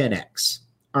PHNX.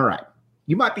 All right.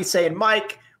 You might be saying,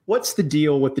 Mike, what's the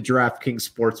deal with the DraftKings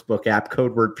Sportsbook app,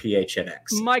 code word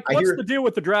PHNX? Mike, what's the deal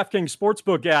with the DraftKings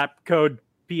Sportsbook app, code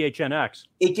PHNX?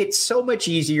 It gets so much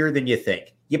easier than you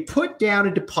think. You put down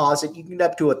a deposit, you can get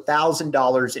up to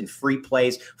 $1,000 in free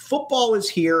plays. Football is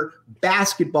here.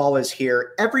 Basketball is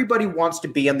here. Everybody wants to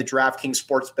be on the DraftKings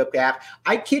Sportsbook app.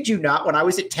 I kid you not, when I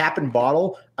was at Tap and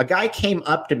Bottle, a guy came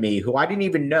up to me who I didn't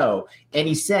even know, and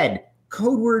he said,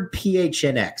 code word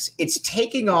PHNX. It's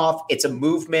taking off. It's a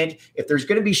movement. If there's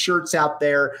going to be shirts out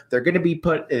there, they're going to be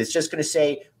it's just going to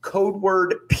say code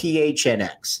word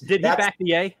PHNX. Did he back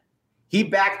the A? He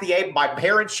backed the A. My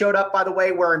parents showed up, by the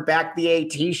way, wearing back the A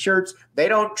t-shirts. They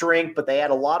don't drink, but they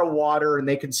had a lot of water and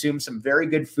they consumed some very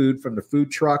good food from the food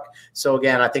truck. So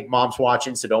again, I think mom's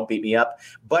watching, so don't beat me up.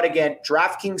 But again,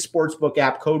 DraftKings Sportsbook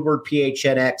app, code word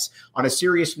PHNX. On a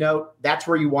serious note, that's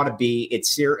where you want to be.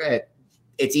 It's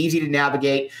easy to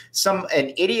navigate.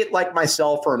 An idiot like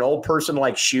myself or an old person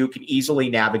like Shu can easily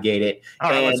navigate it. All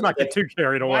right, let's not get too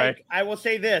carried away. Mike, I will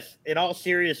say this in all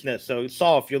seriousness. So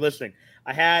Saul, if you're listening,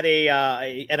 I had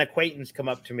an acquaintance come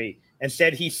up to me and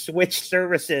said he switched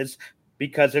services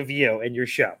because of you and your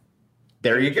show.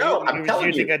 There you go. He was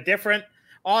using a different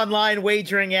online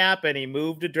wagering app, and he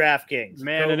moved to DraftKings.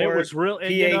 Man, and it was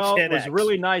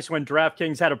really nice when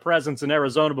DraftKings had a presence in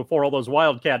Arizona before all those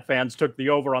Wildcat fans took the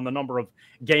over on the number of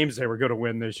games they were going to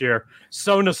win this year.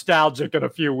 So nostalgic in a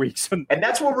few weeks. And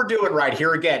that's what we're doing right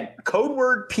here again. Code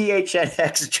word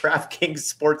PHNX,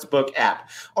 DraftKings Sportsbook app.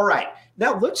 All right.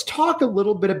 Now let's talk a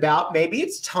little bit about maybe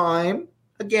it's time.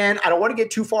 Again, I don't want to get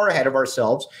too far ahead of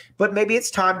ourselves, but maybe it's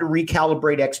time to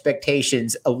recalibrate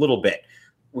expectations a little bit.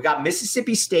 We got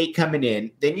Mississippi State coming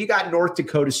in. Then you got North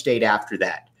Dakota State after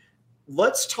that.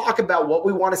 Let's talk about what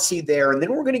we want to see there. And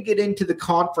then we're going to get into the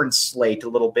conference slate a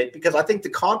little bit because I think the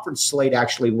conference slate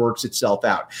actually works itself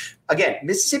out. Again,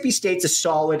 Mississippi State's a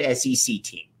solid SEC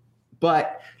team.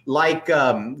 But like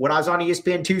when I was on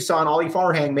ESPN Tucson, Ollie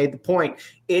Farhang made the point.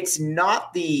 It's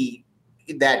not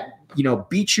that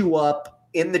beat you up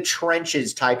in the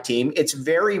trenches type team. It's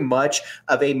very much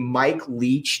of a Mike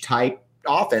Leach type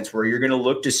offense where you're going to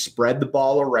look to spread the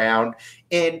ball around.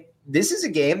 And this is a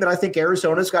game that I think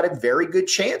Arizona's got a very good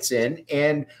chance in.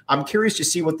 And I'm curious to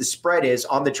see what the spread is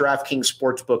on the DraftKings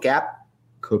Sportsbook app,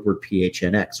 code word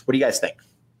PHNX. What do you guys think?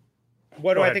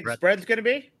 What do I think the spread's going to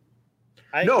be?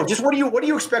 Just what do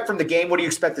you expect from the game? What do you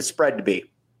expect the spread to be?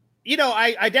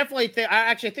 I definitely think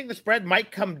I think the spread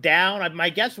might come down.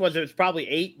 My guess was it was probably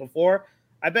 8 before.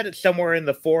 I bet it's somewhere in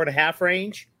the 4.5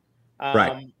 range.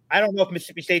 Right. I don't know if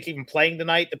Mississippi State's even playing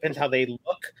tonight. Depends how they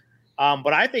look.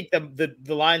 But I think the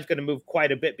line's going to move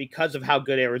quite a bit because of how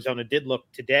good Arizona did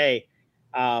look today.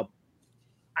 I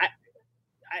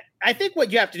think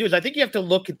what you have to do is I think you have to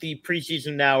look at the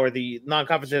preseason now or the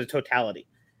non-conference as a totality.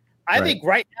 I think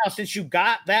right now, since you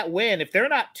got that win, if they're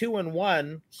not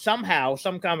 2-1 somehow,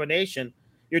 some combination,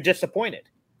 you're disappointed.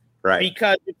 Right.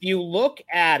 Because if you look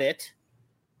at it,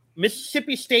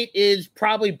 Mississippi State is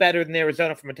probably better than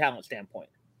Arizona from a talent standpoint.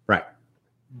 Right.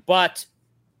 But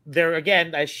they're,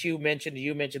 again, as you mentioned,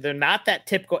 they're not that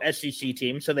typical SEC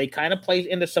team, so they kind of play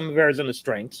into some of Arizona's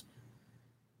strengths.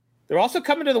 They're also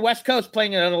coming to the West Coast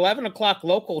playing an 11 o'clock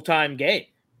local time game.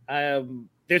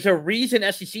 There's a reason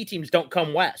SEC teams don't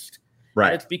come west. Right.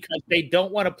 And it's because they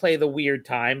don't want to play the weird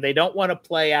time. They don't want to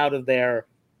play out of their,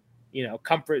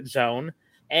 comfort zone.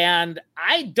 And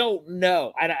I don't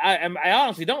know. I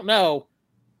honestly don't know.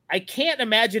 I can't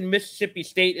imagine Mississippi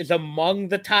State is among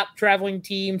the top traveling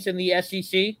teams in the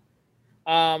SEC.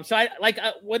 So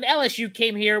when LSU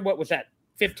came here, what was that,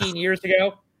 15 years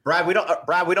ago? Brad, we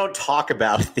don't talk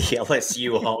about the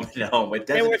LSU home and home.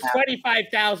 There were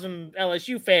 25,000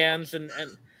 LSU fans, and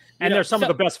they're some of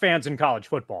the best fans in college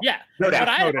football. Yeah, no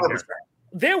doubt.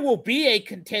 There will be a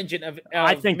contingent of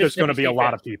I think there's going to be a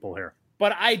lot of people here,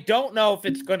 but I don't know if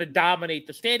it's going to dominate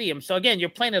the stadium. So again, you're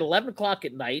playing at 11 o'clock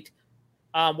at night.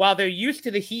 While they're used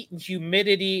to the heat and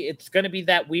humidity, it's going to be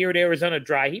that weird Arizona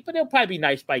dry heat, but it'll probably be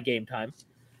nice by game time.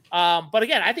 But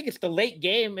again, I think it's the late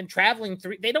game and traveling.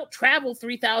 They don't travel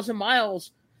 3,000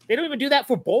 miles. They don't even do that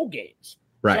for bowl games.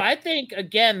 Right. So I think,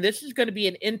 again, this is going to be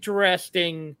an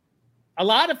interesting – a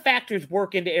lot of factors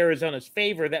work into Arizona's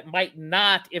favor that might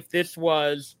not if this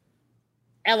was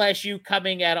LSU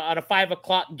coming on a 5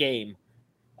 o'clock game.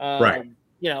 Right.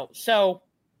 So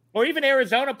 – or even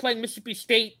Arizona playing Mississippi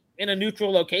State in a neutral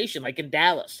location like in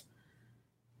Dallas.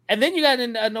 And then you got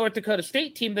a North Dakota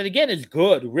State team that, again, is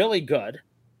good, really good.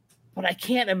 But I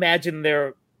can't imagine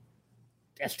they're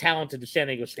as talented as San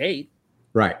Diego State.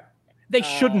 Right. They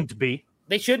shouldn't be.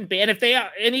 They shouldn't be. And if they are,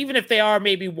 and even if they are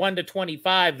maybe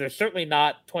 1-25, they're certainly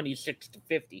not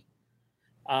 26-50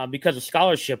 because of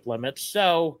scholarship limits.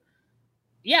 So,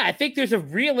 yeah, I think there's a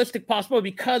realistic possibility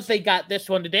because they got this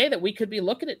one today that we could be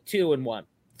looking at 2-1,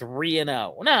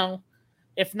 3-0. Now,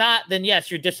 if not, then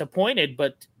yes, you're disappointed.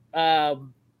 But I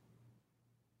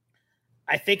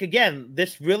think, again,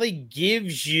 this really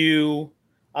gives you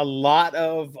a lot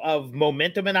of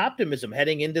momentum and optimism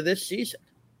heading into this season.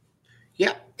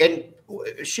 Yeah. And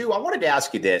Shu, I wanted to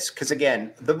ask you this because,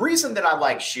 again, the reason that I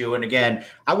like Shu, and again,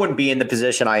 I wouldn't be in the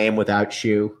position I am without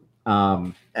Shu.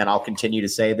 And I'll continue to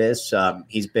say this.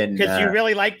 He's been because you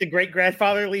really like the great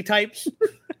grandfatherly types.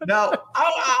 No,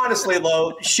 honestly,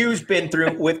 Lo, Shu's been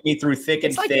with me through thick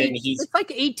and thin. It's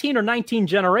like 18 or 19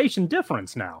 generation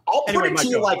difference now. I'll put it to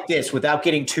you like this without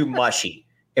getting too mushy.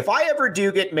 If I ever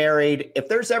do get married, if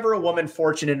there's ever a woman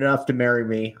fortunate enough to marry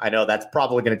me, I know that's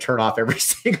probably going to turn off every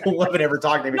single woman ever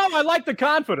talking to me. No, I like the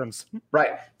confidence. Right.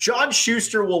 John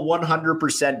Schuster will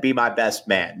 100% be my best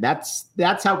man. That's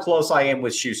how close I am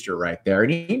with Schuster right there.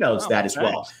 And he knows that as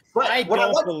well. But I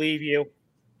don't believe you.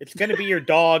 It's going to be your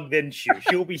dog, then Shu.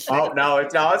 She'll be sick. Oh, no,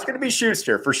 it's going to be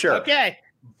Schuster for sure. Okay.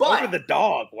 But over the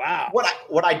dog, wow.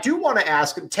 What I do want to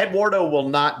ask, Ted Wardo will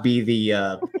not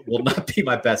be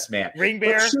my best man. Ring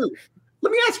bearer.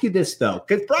 Let me ask you this though,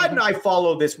 because Brad and I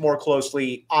follow this more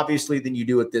closely, obviously, than you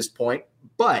do at this point.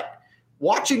 But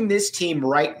watching this team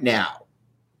right now,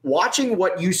 watching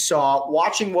what you saw,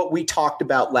 watching what we talked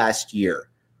about last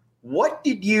year, what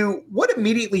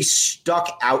immediately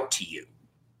stuck out to you?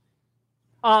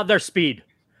 Their speed.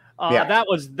 That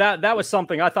was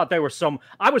something I thought they were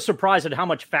I was surprised at how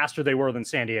much faster they were than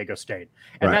San Diego State.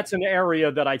 And that's an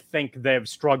area that I think they've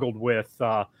struggled with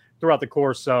throughout the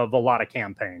course of a lot of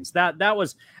campaigns. That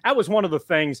was one of the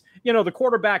things, the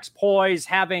quarterback's poise,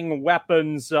 having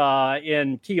weapons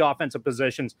in key offensive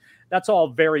positions. That's all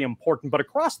very important. But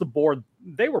across the board,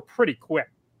 they were pretty quick.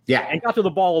 Yeah. And got to the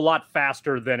ball a lot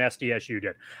faster than SDSU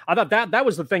did. I thought that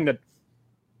was the thing that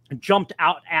jumped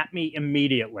out at me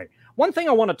immediately. One thing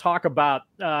I want to talk about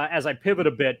as I pivot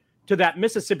a bit to that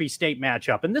Mississippi State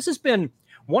matchup, and this has been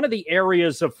one of the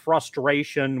areas of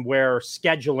frustration where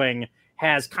scheduling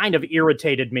has kind of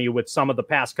irritated me with some of the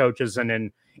past coaches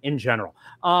and in general.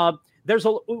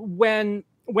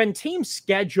 When teams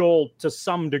schedule to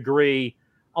some degree,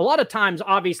 a lot of times,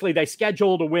 obviously, they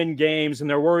schedule to win games and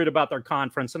they're worried about their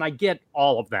conference, and I get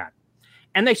all of that.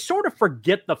 And they sort of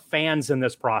forget the fans in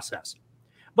this process.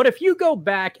 But if you go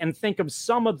back and think of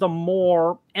some of the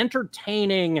more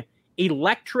entertaining,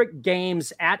 electric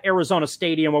games at Arizona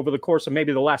Stadium over the course of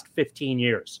maybe the last 15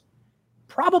 years,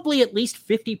 probably at least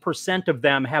 50% of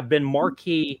them have been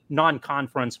marquee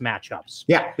non-conference matchups.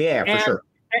 Yeah, for sure.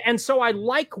 And so I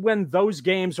like when those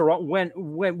games are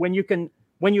when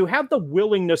you have the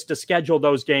willingness to schedule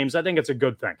those games. I think it's a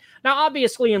good thing. Now,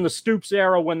 obviously, in the Stoops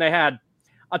era, when they had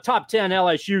a top 10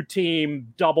 LSU team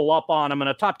double up on them and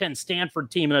a top 10 Stanford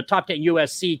team and a top 10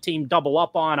 USC team double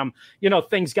up on them,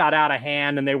 things got out of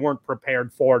hand and they weren't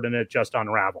prepared for it and it just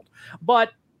unraveled.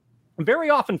 But very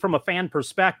often from a fan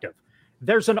perspective,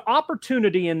 there's an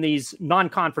opportunity in these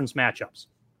non-conference matchups,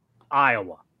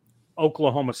 Iowa,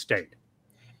 Oklahoma State,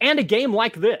 and a game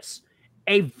like this,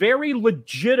 a very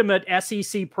legitimate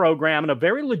SEC program and a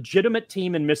very legitimate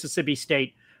team in Mississippi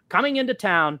State coming into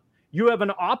town. You have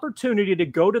an opportunity to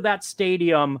go to that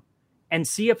stadium and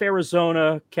see if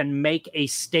Arizona can make a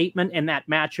statement in that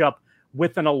matchup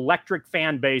with an electric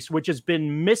fan base, which has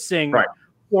been missing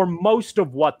for most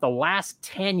of the last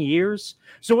 10 years.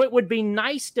 So it would be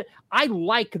nice I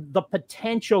like the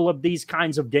potential of these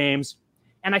kinds of games.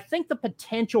 And I think the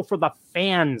potential for the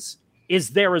fans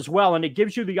is there as well. And it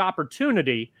gives you the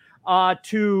opportunity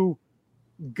to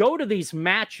go to these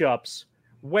matchups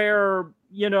where,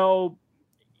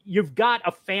 you've got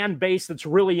a fan base that's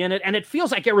really in it. And it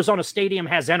feels like Arizona Stadium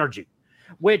has energy,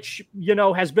 which,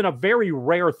 has been a very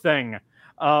rare thing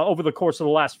over the course of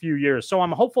the last few years. So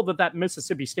I'm hopeful that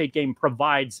Mississippi State game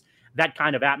provides that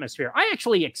kind of atmosphere. I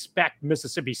actually expect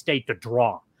Mississippi State to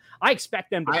draw. I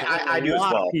expect them to I a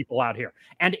lot of people out here.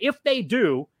 And if they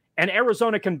do, and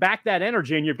Arizona can back that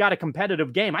energy and you've got a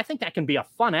competitive game, I think that can be a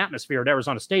fun atmosphere at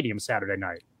Arizona Stadium Saturday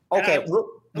night. Okay,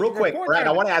 real quick, Brad,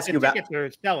 I want to ask you about.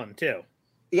 They're selling too.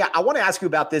 Yeah, I want to ask you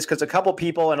about this because a couple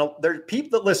people, and there's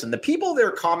people that listen, the people that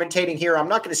are commentating here, I'm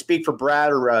not going to speak for Brad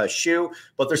or Shu,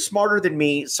 but they're smarter than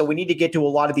me. So we need to get to a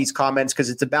lot of these comments because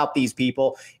it's about these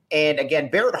people. And again,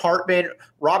 Barrett Hartman,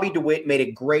 Robbie DeWitt made a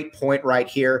great point right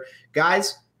here.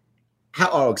 Guys,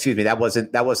 excuse me, that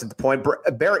wasn't the point.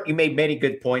 Barrett, you made many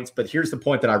good points, but here's the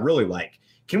point that I really like.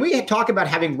 Can we talk about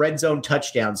having red zone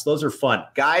touchdowns? Those are fun.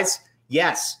 Guys,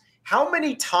 yes. How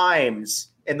many times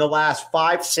in the last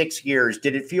 5-6 years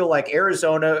did it feel like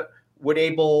Arizona was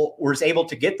able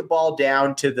to get the ball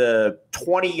down to the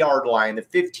 20-yard line, the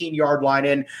 15-yard line,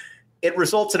 and it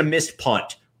results in a missed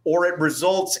punt, or it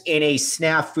results in a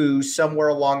snafu somewhere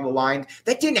along the line?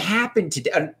 That didn't happen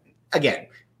today. Again,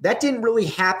 that didn't really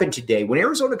happen today. When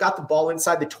Arizona got the ball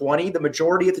inside the 20, the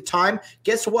majority of the time,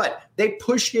 guess what? They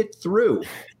pushed it through.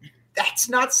 That's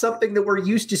not something that we're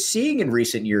used to seeing in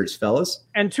recent years, fellas.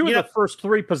 And two of the first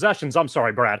three possessions, I'm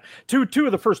sorry, Brad. Two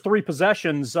of the first three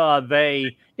possessions,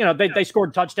 they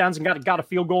scored touchdowns and got a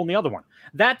field goal in the other one.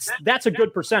 That's a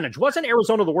good percentage. Wasn't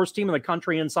Arizona the worst team in the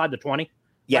country inside the 20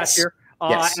 last year?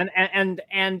 Yes.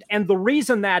 And the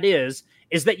reason that is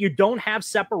that you don't have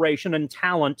separation and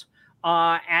talent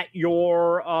at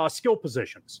your skill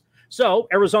positions. So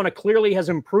Arizona clearly has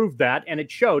improved that, and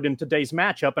it showed in today's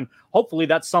matchup, and hopefully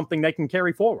that's something they can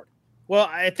carry forward. Well,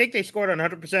 I think they scored on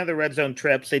 100% of the red zone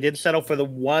trips. They did settle for the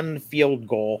one field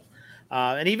goal.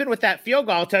 And even with that field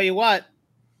goal, I'll tell you what,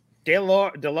 De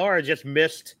Laura just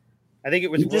missed. I think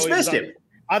it was missed him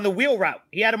on the wheel route.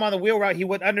 He had him on the wheel route. He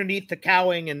went underneath to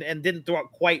Cowing and didn't throw it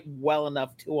quite well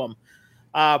enough to him.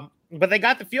 But they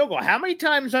got the field goal. How many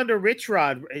times under Rich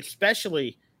Rod,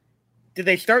 especially, did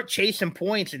they start chasing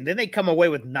points and then they come away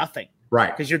with nothing? Right.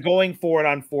 Because you're going for it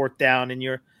on fourth down and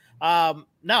you're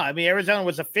Arizona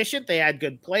was efficient. They had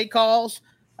good play calls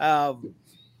and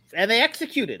they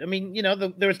executed. I mean,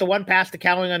 there was the one pass to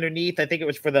Cowing underneath. I think it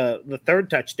was for the third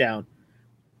touchdown.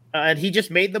 And he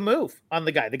just made the move on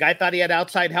the guy. The guy thought he had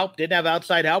outside help, didn't have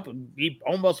outside help. And he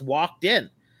almost walked in.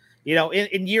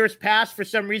 In years past, for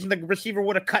some reason, the receiver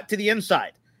would have cut to the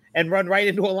inside and run right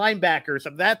into a linebacker or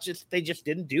something. They just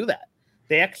didn't do that.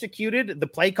 They executed. The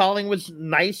play calling was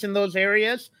nice in those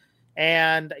areas.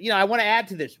 And, I want to add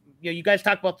to this. You guys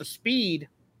talk about the speed.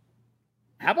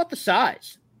 How about the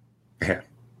size? Yeah.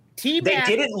 They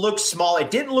didn't look small.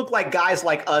 It didn't look like guys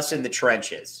like us in the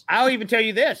trenches. I'll even tell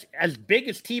you this. As big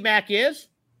as T-Mac is,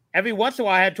 every once in a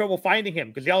while I had trouble finding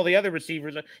him because all the other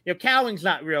receivers, Cowling's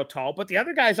not real tall, but the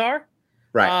other guys are.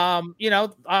 Right.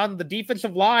 On the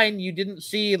defensive line, you didn't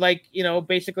see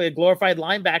basically a glorified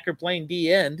linebacker playing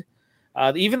D end.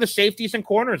 Even the safeties and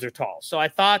corners are tall. So I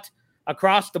thought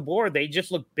across the board, they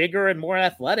just look bigger and more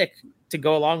athletic to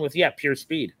go along with, pure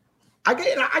speed. I'm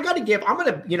going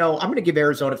to give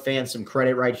Arizona fans some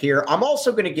credit right here. I'm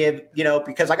also going to give,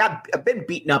 because I've been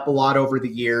beaten up a lot over the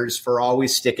years for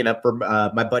always sticking up for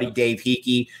my buddy Dave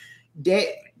Hickey. Dave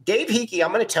Hickey,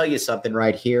 I'm going to tell you something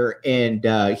right here. And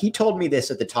he told me this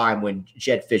at the time when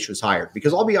Jedd Fisch was hired,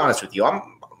 because I'll be honest with you.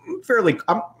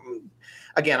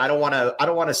 Again, I don't want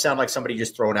to sound like somebody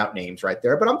just throwing out names right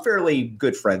there, but I'm fairly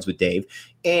good friends with Dave.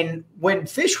 And when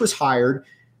Fisch was hired,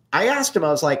 I asked him,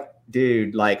 I was like,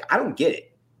 dude, I don't get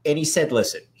it. And he said,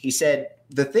 listen,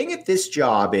 the thing at this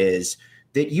job is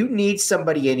that you need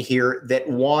somebody in here that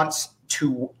wants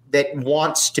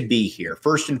to be here,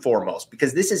 first and foremost,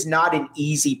 because this is not an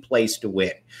easy place to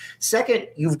win. Second,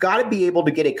 you've got to be able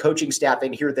to get a coaching staff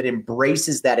in here that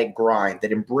embraces that grind,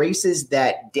 that embraces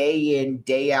that day in,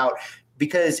 day out,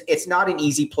 because it's not an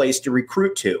easy place to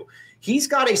recruit to. He's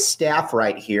got a staff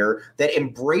right here that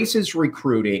embraces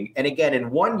recruiting. And again,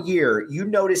 in 1 year, you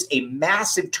notice a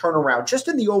massive turnaround just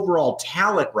in the overall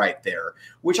talent right there,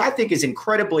 which I think is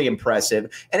incredibly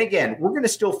impressive. And again, we're going to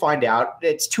still find out.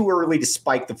 It's too early to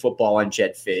spike the football on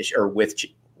Jedd Fisch or with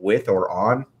or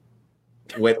on.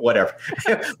 With whatever.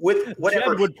 With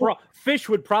whatever. Fisch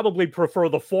would probably prefer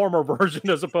the former version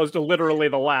as opposed to literally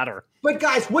the latter. But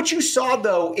guys, what you saw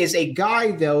though is a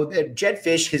guy that Jedd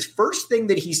Fisch, his first thing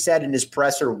that he said in his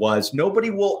presser was, nobody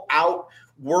will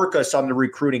outwork us on the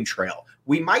recruiting trail.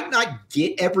 We might not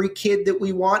get every kid that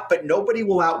we want, but nobody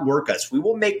will outwork us. We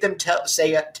will make them tell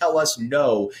us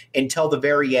no until the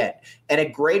very end. And a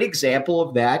great example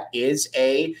of that is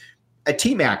a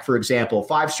T-Mac, for example,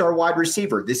 5-star wide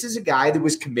receiver. This is a guy that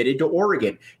was committed to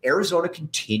Oregon. Arizona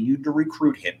continued to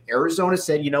recruit him. Arizona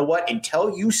said, you know what?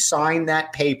 Until you sign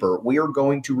that paper, we are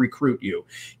going to recruit you.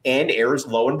 And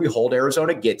lo and behold,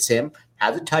 Arizona gets him,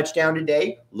 has a touchdown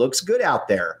today, looks good out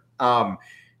there.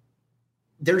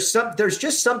 there's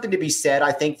just something to be said,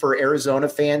 I think, for Arizona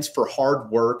fans for hard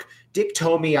work. Dick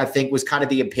Tomey, I think, was kind of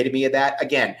the epitome of that.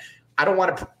 Again, I don't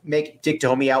want to make Dick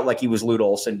Tomey out like he was Lute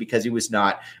Olson, because he was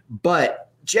not.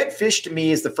 But Jedd Fisch, to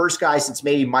me, is the first guy since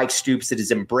maybe Mike Stoops that has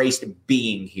embraced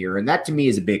being here. And that, to me,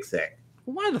 is a big thing.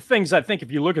 One of the things I think,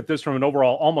 if you look at this from an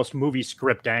overall almost movie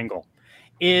script angle,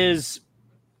 is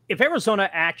if Arizona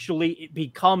actually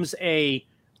becomes a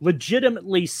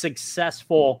legitimately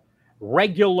successful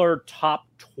regular top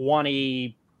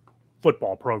 20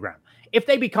 football program, if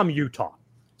they become Utah,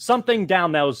 something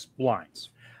down those lines,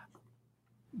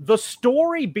 the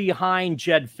story behind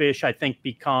Jedd Fisch, I think,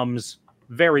 becomes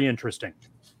very interesting.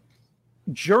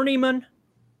 Journeyman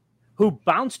who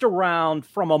bounced around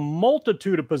from a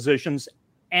multitude of positions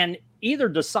and either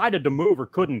decided to move or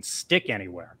couldn't stick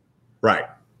anywhere. Right.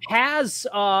 Has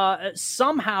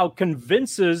somehow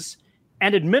convinces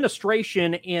an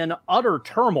administration in utter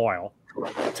turmoil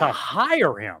to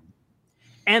hire him,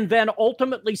 and then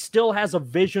ultimately still has a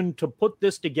vision to put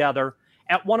this together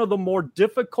at one of the more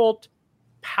difficult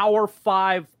Power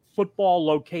 5 football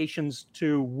locations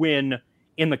to win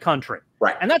in the country.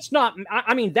 Right. And that's not,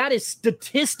 I mean, that is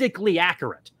statistically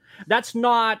accurate. That's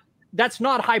not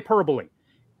hyperbole.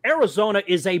 Arizona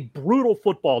is a brutal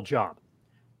football job.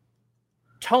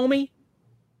 Tomey,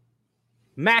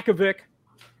 Makovic,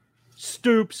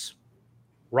 Stoops,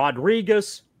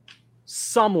 Rodriguez,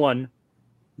 Sumlin,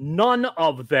 none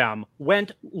of them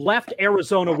left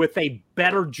Arizona with a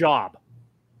better job.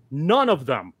 None of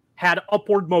them had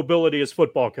upward mobility as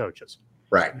football coaches.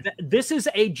 Right. This is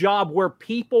a job where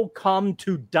people come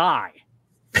to die.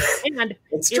 And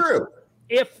it's true.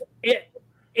 If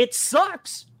it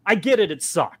sucks, I get it. It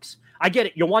sucks. I get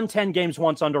it. You won 10 games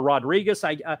once under Rodriguez.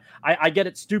 I get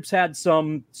it. Stoops had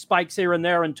some spikes here and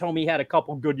there, and Tomey had a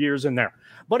couple good years in there.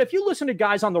 But if you listen to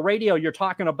guys on the radio, you're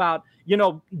talking about,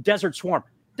 Desert Swarm.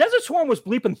 Desert Swarm was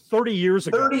bleeping 30 years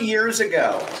ago. 30 years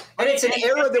ago. And it's an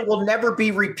era that will never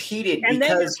be repeated. And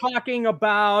then you're talking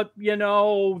about,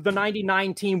 the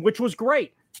 99 team, which was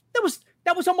great. That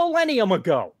was a millennium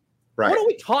ago. Right. What are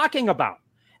we talking about?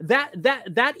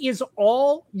 That is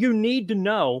all you need to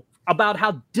know about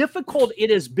how difficult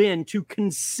it has been to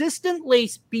consistently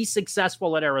be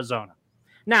successful at Arizona.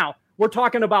 Now, we're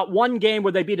talking about one game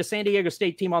where they beat a San Diego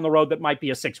State team on the road that might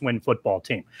be a 6-win football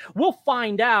team. We'll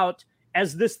find out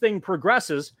as this thing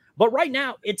progresses, but right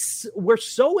now we're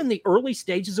so in the early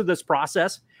stages of this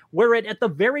process where it at the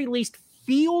very least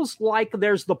feels like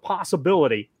there's the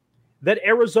possibility that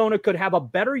Arizona could have a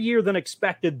better year than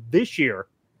expected this year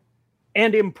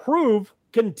and improve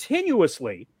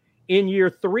continuously in year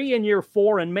 3 and year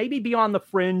 4, and maybe be on the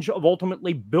fringe of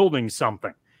ultimately building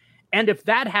something. And if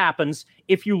that happens,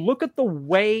 if you look at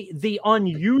the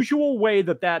unusual way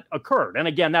that occurred, and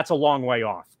again, that's a long way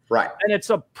off. Right. And it's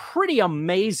a pretty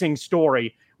amazing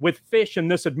story with Fisch and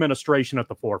this administration at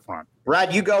the forefront.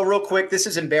 Brad, you go real quick. This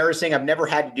is embarrassing. I've never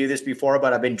had to do this before,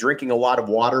 but I've been drinking a lot of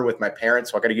water with my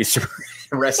parents, so I got to use the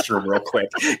restroom real quick.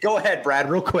 Go ahead, Brad,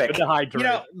 real quick.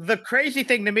 The crazy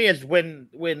thing to me is when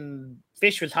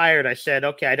Fisch was hired, I said,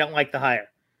 okay, I don't like the hire,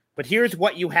 but here's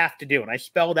what you have to do. And I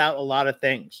spelled out a lot of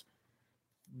things.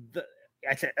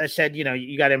 I said,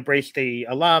 you got to embrace the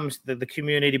alums, the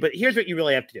community, but here's what you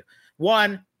really have to do.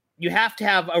 One, you have to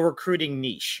have a recruiting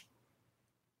niche.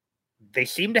 They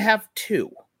seem to have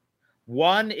two.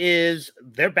 One is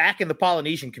they're back in the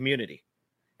Polynesian community,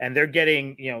 and they're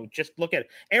getting, just look at it.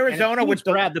 Arizona, which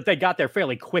Brad, that they got there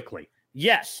fairly quickly.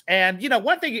 Yes. And,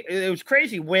 one thing, it was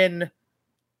crazy when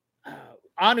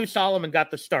Anu Solomon got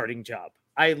the starting job.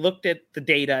 I looked at the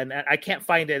data, and I can't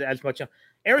find it as much.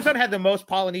 Arizona had the most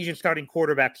Polynesian starting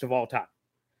quarterbacks of all time.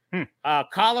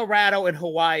 Colorado and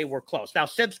Hawaii were close. Now,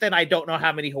 since then, I don't know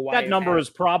how many Hawaii. That number is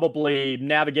probably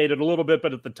navigated a little bit,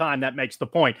 but at the time, that makes the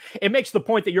point. It makes the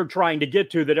point that you're trying to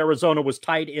get to, that Arizona was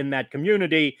tight in that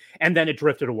community, and then it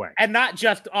drifted away. And not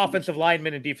just offensive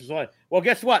linemen and defensive line. Well,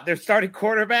 guess what? Their starting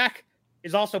quarterback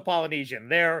is also Polynesian.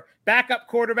 Their backup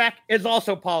quarterback is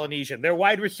also Polynesian. Their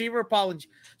wide receiver, Polynesian.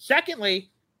 Secondly,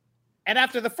 and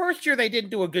after the first year, they didn't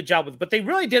do a good job with it, but they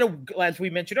really did, as we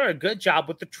mentioned earlier, a good job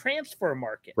with the transfer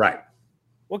market. Right.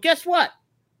 Well, guess what?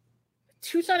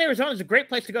 Tucson, Arizona is a great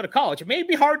place to go to college. It may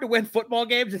be hard to win football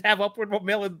games and have upward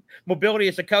mobility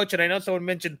as a coach. And I know someone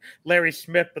mentioned Larry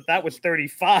Smith, but that was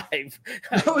 35.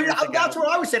 That's what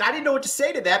I was saying. I didn't know what to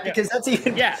say to that because that's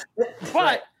even. Yeah.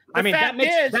 But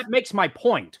that makes my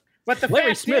point. But the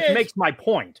Larry Smith makes my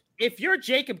point. If you're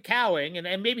Jacob Cowing,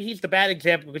 and maybe he's the bad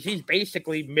example because he's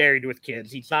basically married with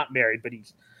kids. He's not married,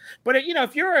 but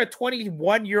if you're a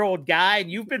 21-year-old guy and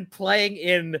you've been playing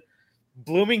in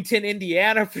Bloomington,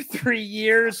 Indiana for 3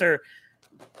 years, or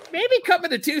maybe coming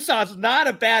to Tucson is not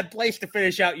a bad place to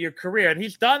finish out your career, and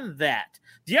he's done that.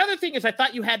 The other thing is I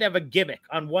thought you had to have a gimmick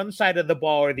on one side of the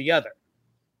ball or the other.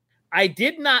 I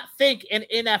did not think an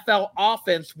NFL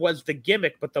offense was the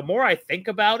gimmick, but the more I think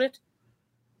about it,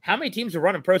 how many teams are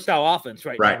running pro-style offense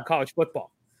right now in college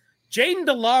football? Jayden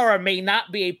de Laura may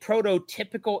not be a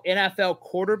prototypical NFL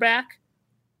quarterback,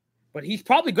 but he's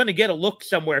probably going to get a look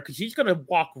somewhere because he's going to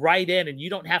walk right in, and you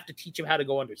don't have to teach him how to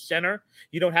go under center.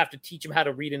 You don't have to teach him how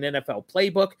to read an NFL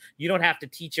playbook. You don't have to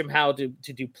teach him how to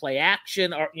do play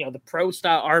action or the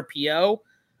pro-style RPO.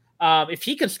 If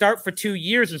he can start for 2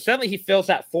 years and suddenly he fills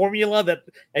that formula that,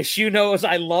 as you know, as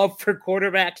I love for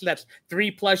quarterbacks, that's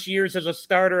 3+ years as a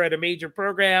starter at a major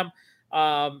program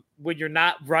when you're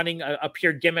not running a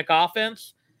pure gimmick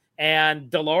offense. And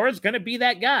de Laura is going to be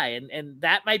that guy. And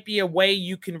that might be a way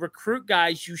you can recruit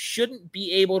guys you shouldn't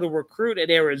be able to recruit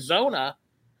at Arizona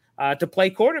to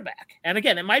play quarterback. And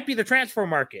again, it might be the transfer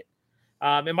market.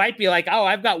 It might be like, oh,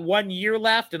 I've got 1 year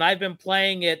left and I've been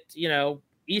playing at,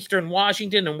 Eastern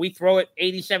Washington and we throw it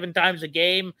 87 times a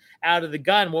game out of the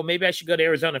gun. Well, maybe I should go to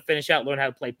Arizona, finish out, learn how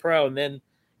to play pro, and then,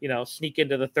 sneak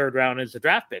into the third round as a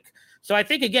draft pick. So I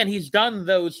think, again, he's done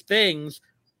those things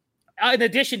in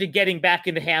addition to getting back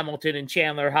into Hamilton and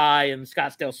Chandler High and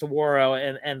Scottsdale Saguaro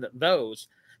and those.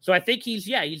 So I think he's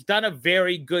done a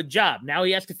very good job. Now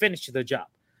he has to finish the job,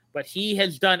 but he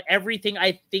has done everything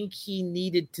I think he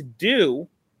needed to do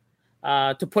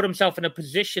to put himself in a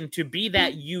position to be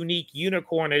that unique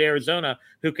unicorn at Arizona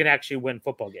who can actually win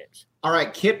football games. All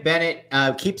right, Kip Bennett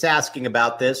keeps asking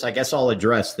about this. I guess I'll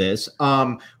address this.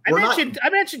 I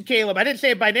mentioned Caleb. I didn't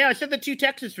say it by name. I said the two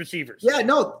Texas receivers. Yeah,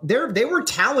 no, they were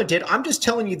talented. I'm just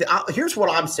telling you that. Here's what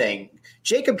I'm saying.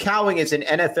 Jacob Cowing is an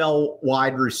NFL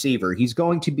wide receiver. He's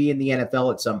going to be in the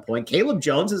NFL at some point. Caleb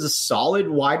Jones is a solid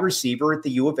wide receiver at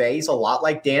the U of A. He's a lot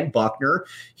like Dan Buckner.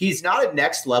 He's not a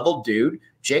next level dude.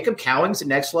 Jacob Cowing's a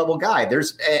next level guy.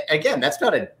 There's again, that's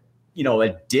not a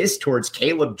diss towards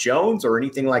Caleb Jones or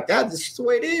anything like that. This is the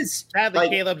way it is. Sadly,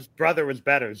 Caleb's brother was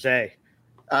better, Zay.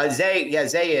 Zay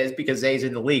is because Zay's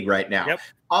in the league right now. Yep.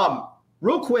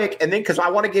 Real quick, and then because I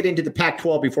want to get into the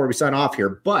Pac-12 before we sign off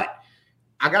here, but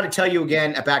I got to tell you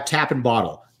again about Tap and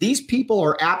Bottle. These people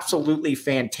are absolutely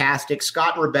fantastic.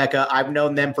 Scott and Rebecca, I've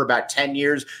known them for about 10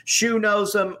 years. Shu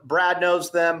knows them. Brad knows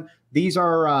them. These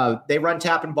are they run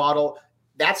Tap and Bottle.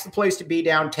 That's the place to be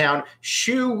downtown.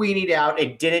 Shu weenied out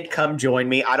and didn't come join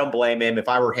me. I don't blame him. If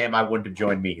I were him, I wouldn't have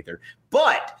joined me either.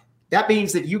 But that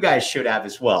means that you guys should have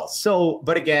as well. So,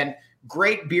 but again,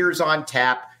 great beers on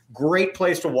tap, great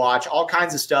place to watch, all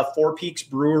kinds of stuff. Four Peaks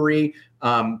Brewery,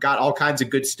 got all kinds of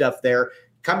good stuff there.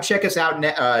 Come check us out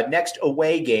next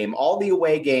away game. All the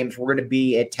away games, we're going to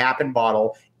be at Tap and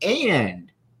Bottle.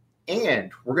 And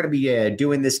we're going to be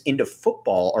doing this into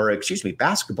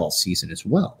basketball season as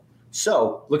well.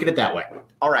 So look at it that way.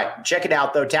 All right. Check it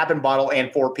out, though. Tap and Bottle and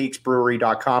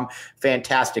fourpeaksbrewery.com.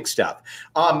 Fantastic stuff.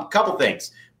 Couple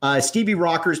things. Stevie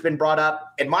Rocker's been brought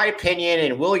up. In my opinion,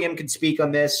 and William can speak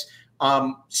on this,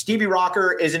 Stevie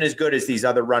Rocker isn't as good as these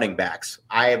other running backs.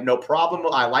 I have no problem.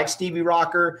 I like Stevie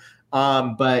Rocker,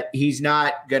 but he's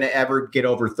not going to ever get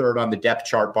over third on the depth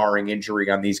chart, barring injury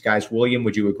on these guys. William,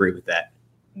 would you agree with that?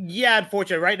 Yeah,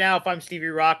 unfortunately. Right now, if I'm Stevie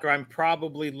Rocker, I'm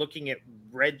probably looking at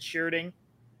redshirting.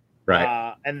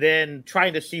 Right. And then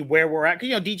trying to see where we're at.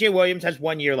 DJ Williams has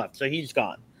 1 year left, so he's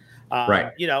gone.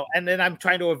 Right. And then I'm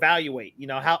trying to evaluate,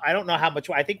 I don't know how much.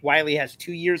 I think Wiley has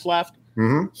 2 years left.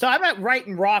 Mm-hmm. So I'm not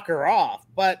writing Rocker off,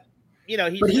 but,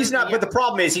 he's not. But the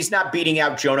problem is he's not beating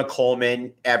out Jonah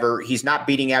Coleman ever. He's not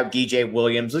beating out DJ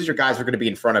Williams. These are guys who are going to be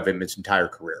in front of him his entire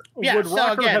career. Yeah, would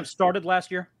Rocker have started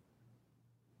last year?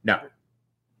 No.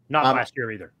 Not last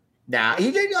year either. Nah,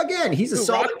 he did again. He's a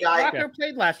solid guy. Rocker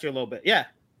played last year a little bit. Yeah.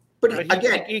 But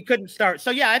again, he couldn't start.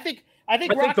 So, yeah, I think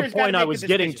the point I was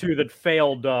getting to that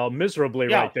failed miserably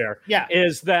right there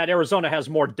is that Arizona has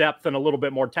more depth and a little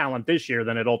bit more talent this year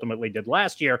than it ultimately did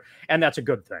last year, and that's a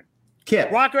good thing.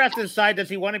 Kip. Rocker has to decide, does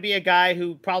he want to be a guy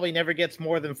who probably never gets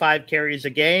more than 5 carries a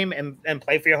game and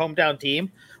play for your hometown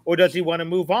team, or does he want to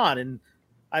move on? And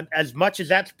as much as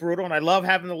that's brutal, and I love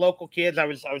having the local kids, I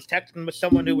was texting with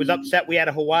someone who was upset we had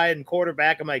a Hawaiian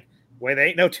quarterback. I'm like, well, there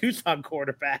ain't no Tucson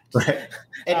quarterbacks. Right.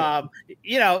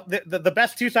 The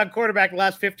best Tucson quarterback the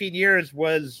last 15 years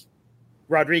was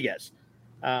Rodriguez.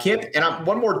 Kip, and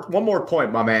one more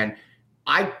point, my man.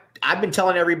 I've been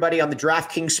telling everybody on the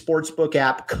DraftKings Sportsbook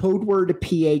app, code word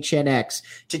PHNX,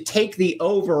 to take the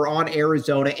over on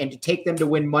Arizona and to take them to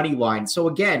win money line. So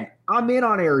again, I'm in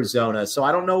on Arizona. So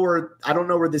I don't know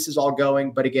where this is all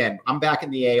going, but again, I'm back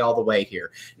in the A all the way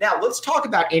here. Now let's talk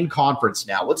about in conference.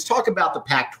 Now let's talk about the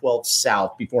Pac-12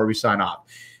 South before we sign off.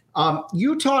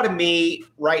 Utah to me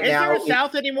right now. Is there a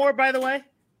South anymore, by the way?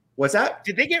 What's that?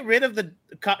 Did they get rid of the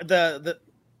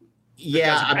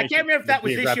Yeah, I can't remember if that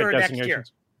was this year or next year.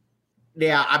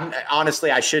 Yeah,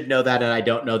 honestly, I should know that, and I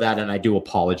don't know that, and I do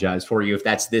apologize for you if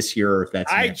that's this year or if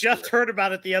that's. I just heard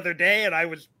about it the other day, and I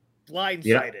was blindsided.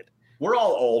 Yeah. We're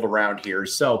all old around here,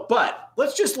 but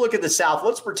let's just look at the South.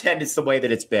 Let's pretend it's the way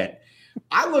that it's been.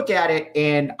 I look at it,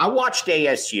 and I watched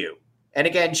ASU. And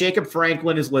again, Jacob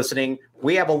Franklin is listening.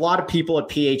 We have a lot of people at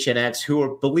PHNX who are,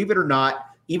 believe it or not,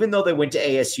 even though they went to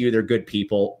ASU, they're good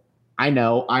people. I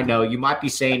know. You might be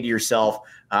saying to yourself,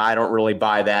 I don't really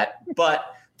buy that,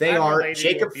 but they are.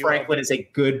 Jacob Franklin is a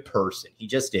good person. He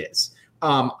just is.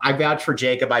 I vouch for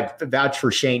Jacob. I vouch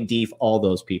for Shane Deef, all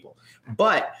those people.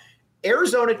 But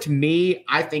Arizona, to me,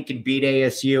 I think can beat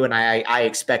ASU, and I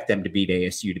expect them to beat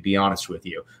ASU, to be honest with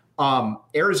you.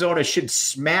 Arizona should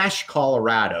smash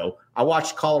Colorado. I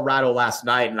watched Colorado last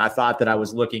night, and I thought that I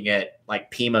was looking at like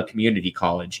Pima Community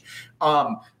College.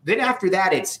 Then after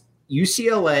that, it's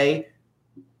UCLA,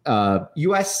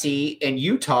 USC, and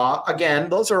Utah. Again,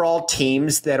 those are all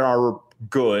teams that are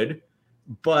good.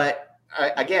 But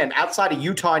again, outside of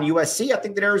Utah and USC, I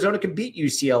think that Arizona can beat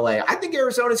UCLA. I think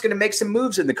Arizona is going to make some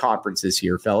moves in the conference this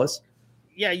year, fellas.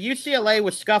 Yeah, UCLA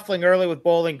was scuffling early with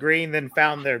Bowling Green, then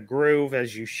found their groove,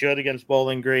 as you should, against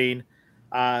Bowling Green.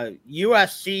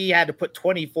 USC had to put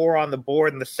 24 on the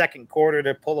board in the second quarter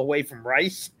to pull away from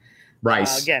Rice.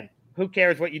 Again, who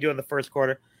cares what you do in the first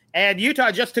quarter? And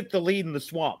Utah just took the lead in the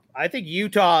Swamp. I think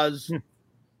Utah's,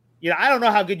 I don't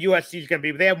know how good USC is going to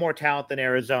be, but they have more talent than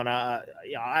Arizona.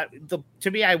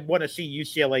 To me, I want to see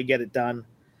UCLA get it done.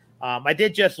 I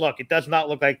did just look. It does not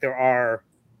look like there are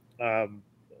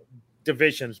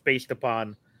divisions based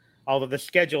upon, although the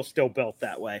schedule's still built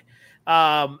that way.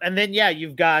 And then,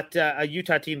 you've got a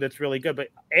Utah team that's really good, but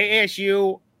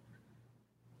ASU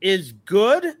is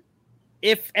good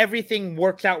if everything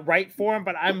works out right for them.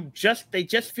 But they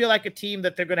just feel like a team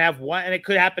that they're going to have one, and it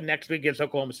could happen next week against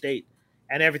Oklahoma State,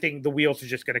 and the wheels are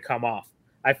just going to come off.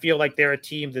 I feel like they're a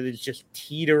team that is just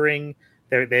teetering.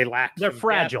 They lack. They're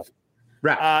fragile.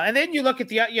 Right. And then you look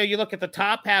at you look at the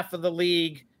top half of the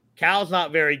league. Cal's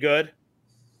not very good.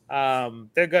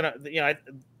 They're gonna,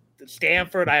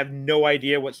 Stanford. I have no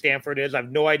idea what Stanford is. I have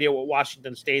no idea what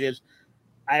Washington State is.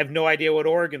 I have no idea what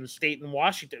Oregon State and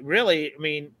Washington. Really, I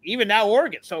mean, even now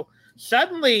Oregon. So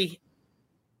suddenly,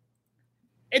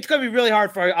 it's going to be really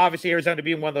hard for obviously Arizona to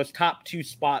be in one of those top two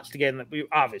spots to get in.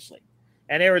 Obviously,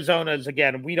 and Arizona's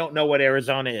again. We don't know what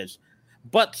Arizona is,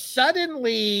 but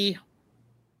suddenly,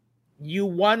 you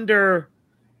wonder,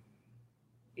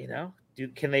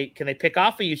 can they pick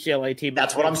off a UCLA team?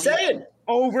 That's what I'm saying.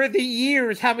 Over the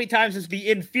years, how many times has the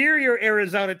inferior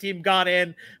Arizona team gone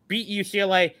in, beat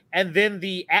UCLA, and then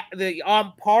the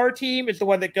on par team is the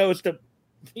one that goes to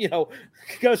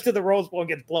the Rose Bowl and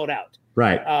gets blown out?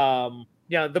 Right.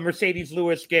 The Mercedes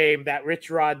Lewis game, that Rich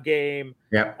Rod game.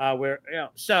 Yeah.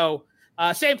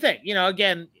 Same thing.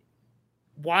 Again,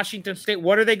 Washington State.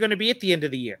 What are they going to be at the end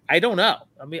of the year? I don't know.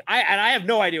 I mean, I have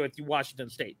no idea with Washington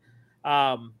State.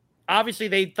 Obviously,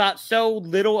 they thought so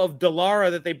little of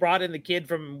DeLaura that they brought in the kid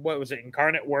from, what was it,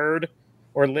 Incarnate Word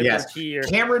or Liberty? Yes.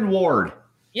 Cameron Ward.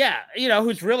 Yeah,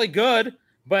 who's really good.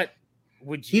 But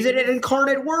he's an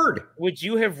Incarnate Word. Would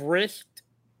you have risked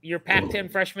your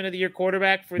Pac-10 Freshman of the Year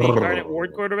quarterback for the Incarnate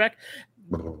Ward quarterback?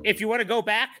 If you want to go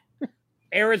back,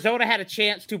 Arizona had a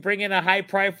chance to bring in a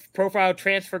high-profile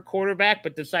transfer quarterback,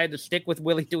 but decided to stick with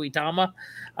Willie Tuitama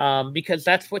because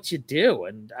that's what you do.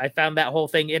 And I found that whole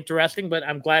thing interesting, but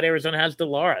I'm glad Arizona has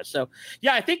DeLaura. So,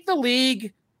 I think the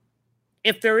league,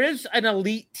 if there is an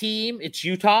elite team, it's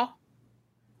Utah.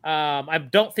 I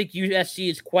don't think USC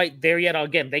is quite there yet.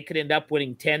 Again, they could end up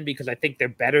winning 10 because I think they're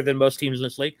better than most teams in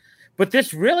this league. But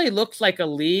this really looks like a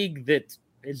league that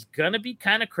is going to be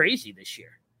kind of crazy this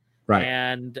year. Right.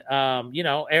 And,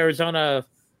 Arizona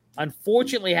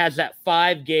unfortunately has that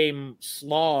 5-game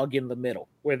slog in the middle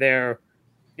where they're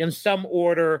in some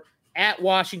order at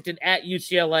Washington, at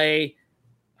UCLA,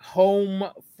 home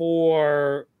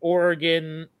for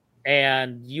Oregon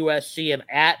and USC, and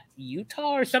at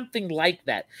Utah or something like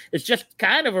that. It's just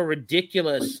kind of a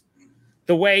ridiculous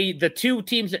the way the two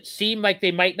teams that seem like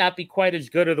they might not be quite as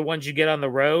good are the ones you get on the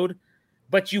road.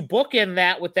 But you bookend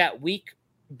that with that week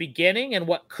beginning and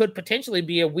what could potentially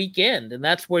be a weekend, and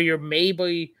that's where you're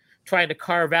maybe trying to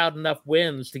carve out enough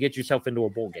wins to get yourself into a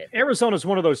bowl game. Arizona's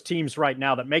one of those teams right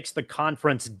now that makes the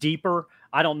conference deeper.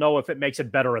 I don't know if it makes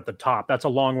it better at the top. That's a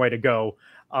long way to go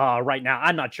right now.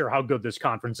 I'm not sure how good this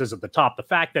conference is at the top. The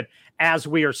fact that as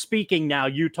we are speaking now,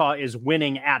 Utah is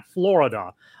winning at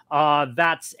Florida,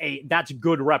 that's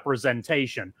good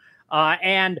representation.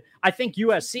 And I think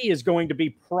USC is going to be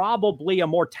probably a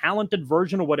more talented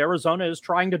version of what Arizona is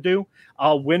trying to do,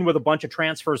 win with a bunch of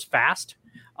transfers fast.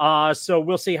 So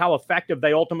we'll see how effective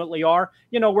they ultimately are.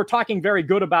 We're talking very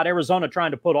good about Arizona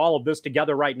trying to put all of this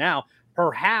together right now.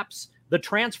 Perhaps the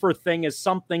transfer thing is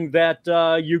something that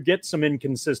you get some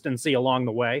inconsistency along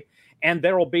the way. And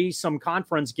there will be some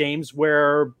conference games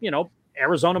where,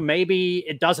 Arizona, maybe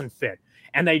it doesn't fit.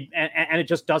 And it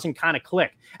just doesn't kind of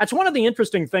click. That's one of the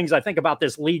interesting things I think about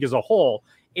this league as a whole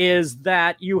is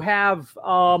that you have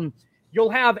you'll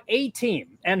have a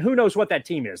team, and who knows what that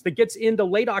team is, that gets into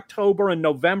late October and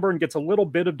November and gets a little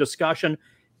bit of discussion,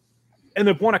 and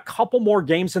they've won a couple more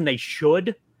games than they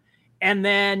should. And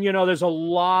then, there's a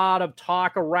lot of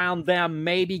talk around them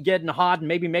maybe getting hot and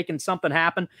maybe making something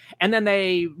happen. And then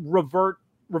they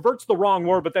revert's the wrong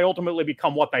word, but they ultimately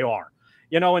become what they are.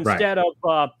 Instead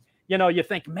of, you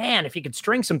think, man, if you could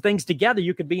string some things together,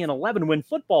 you could be an 11-win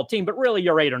football team, but really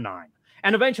you're 8 or 9.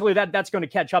 And eventually that's going to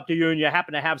catch up to you, and you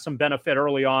happen to have some benefit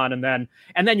early on. And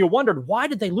then you wondered, why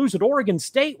did they lose at Oregon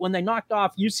State when they knocked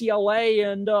off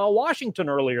UCLA and Washington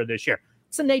earlier this year?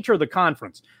 It's the nature of the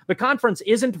conference. The conference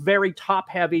isn't very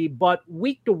top-heavy, but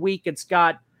week to week, it's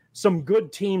got some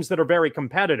good teams that are very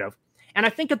competitive. And I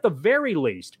think at the very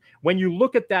least, when you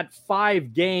look at that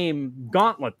 5-game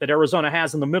gauntlet that Arizona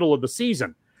has in the middle of the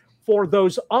season, for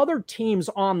those other teams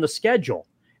on the schedule,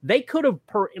 they could have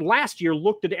last year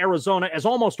looked at Arizona as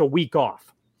almost a week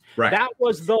off. Right. That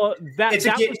was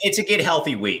it's a get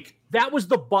healthy week. That was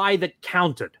the bye that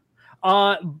counted.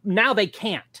 Now they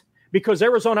can't, because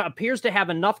Arizona appears to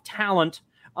have enough talent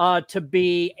to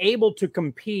be able to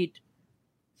compete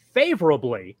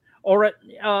favorably or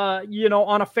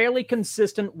on a fairly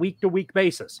consistent week-to-week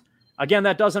basis. Again,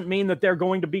 that doesn't mean that they're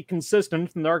going to be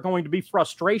consistent and there are going to be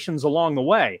frustrations along the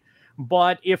way.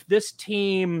 But if this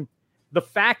team, the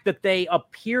fact that they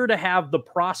appear to have the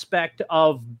prospect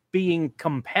of being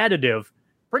competitive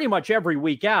pretty much every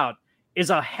week out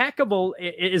is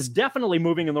is definitely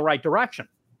moving in the right direction.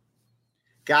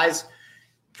 Guys,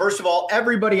 first of all,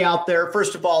 everybody out there,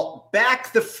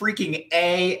 back the freaking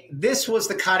A. This was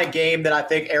the kind of game that I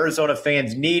think Arizona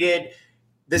fans needed.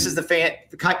 This is the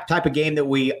type of game that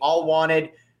we all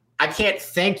wanted. I can't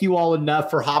thank you all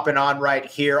enough for hopping on right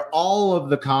here. All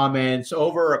of the comments,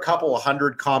 over a couple of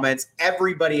hundred comments,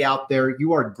 everybody out there,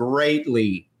 you are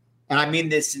greatly, and I mean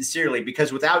this sincerely,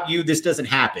 because without you, this doesn't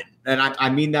happen. And I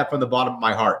mean that from the bottom of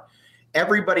my heart.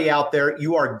 Everybody out there,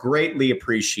 you are greatly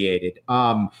appreciated.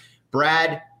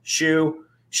 Brad, Shoe's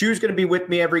going to be with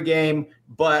me every game,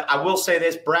 but I will say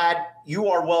this, Brad, you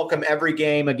are welcome every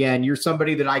game. Again, you're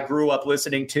somebody that I grew up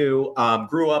listening to,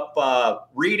 grew up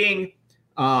reading.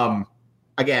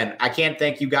 Again, I can't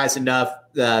thank you guys enough.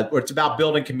 It's about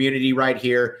building community right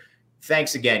here.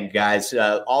 Thanks again, guys.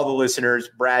 All the listeners,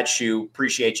 Brad, Shoe,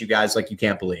 appreciate you guys like you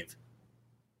can't believe.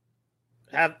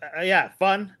 Have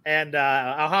fun, and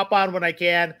I'll hop on when I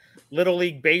can. Little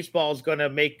League Baseball is going to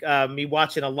make me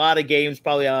watching a lot of games,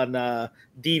 probably on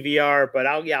DVR. But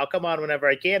I'll come on whenever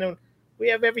I can, and we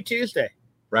have every Tuesday.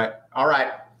 Right. All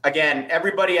right. Again,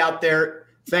 everybody out there,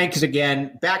 thanks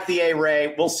again. Back the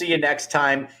A-Ray. We'll see you next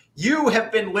time. You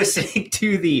have been listening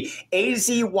to the AZ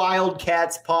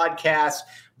Wildcats podcast,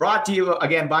 brought to you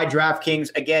again by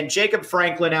DraftKings. Again, Jacob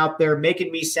Franklin out there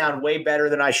making me sound way better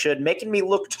than I should, making me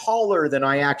look taller than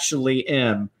I actually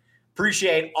am.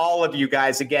 Appreciate all of you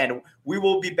guys. Again, we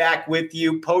will be back with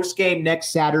you post-game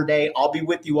next Saturday. I'll be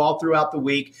with you all throughout the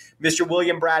week. Mr.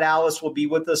 William Brad Alice will be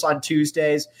with us on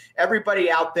Tuesdays.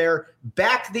 Everybody out there,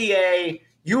 back the A.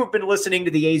 You have been listening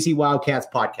to the AZ Wildcats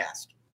podcast.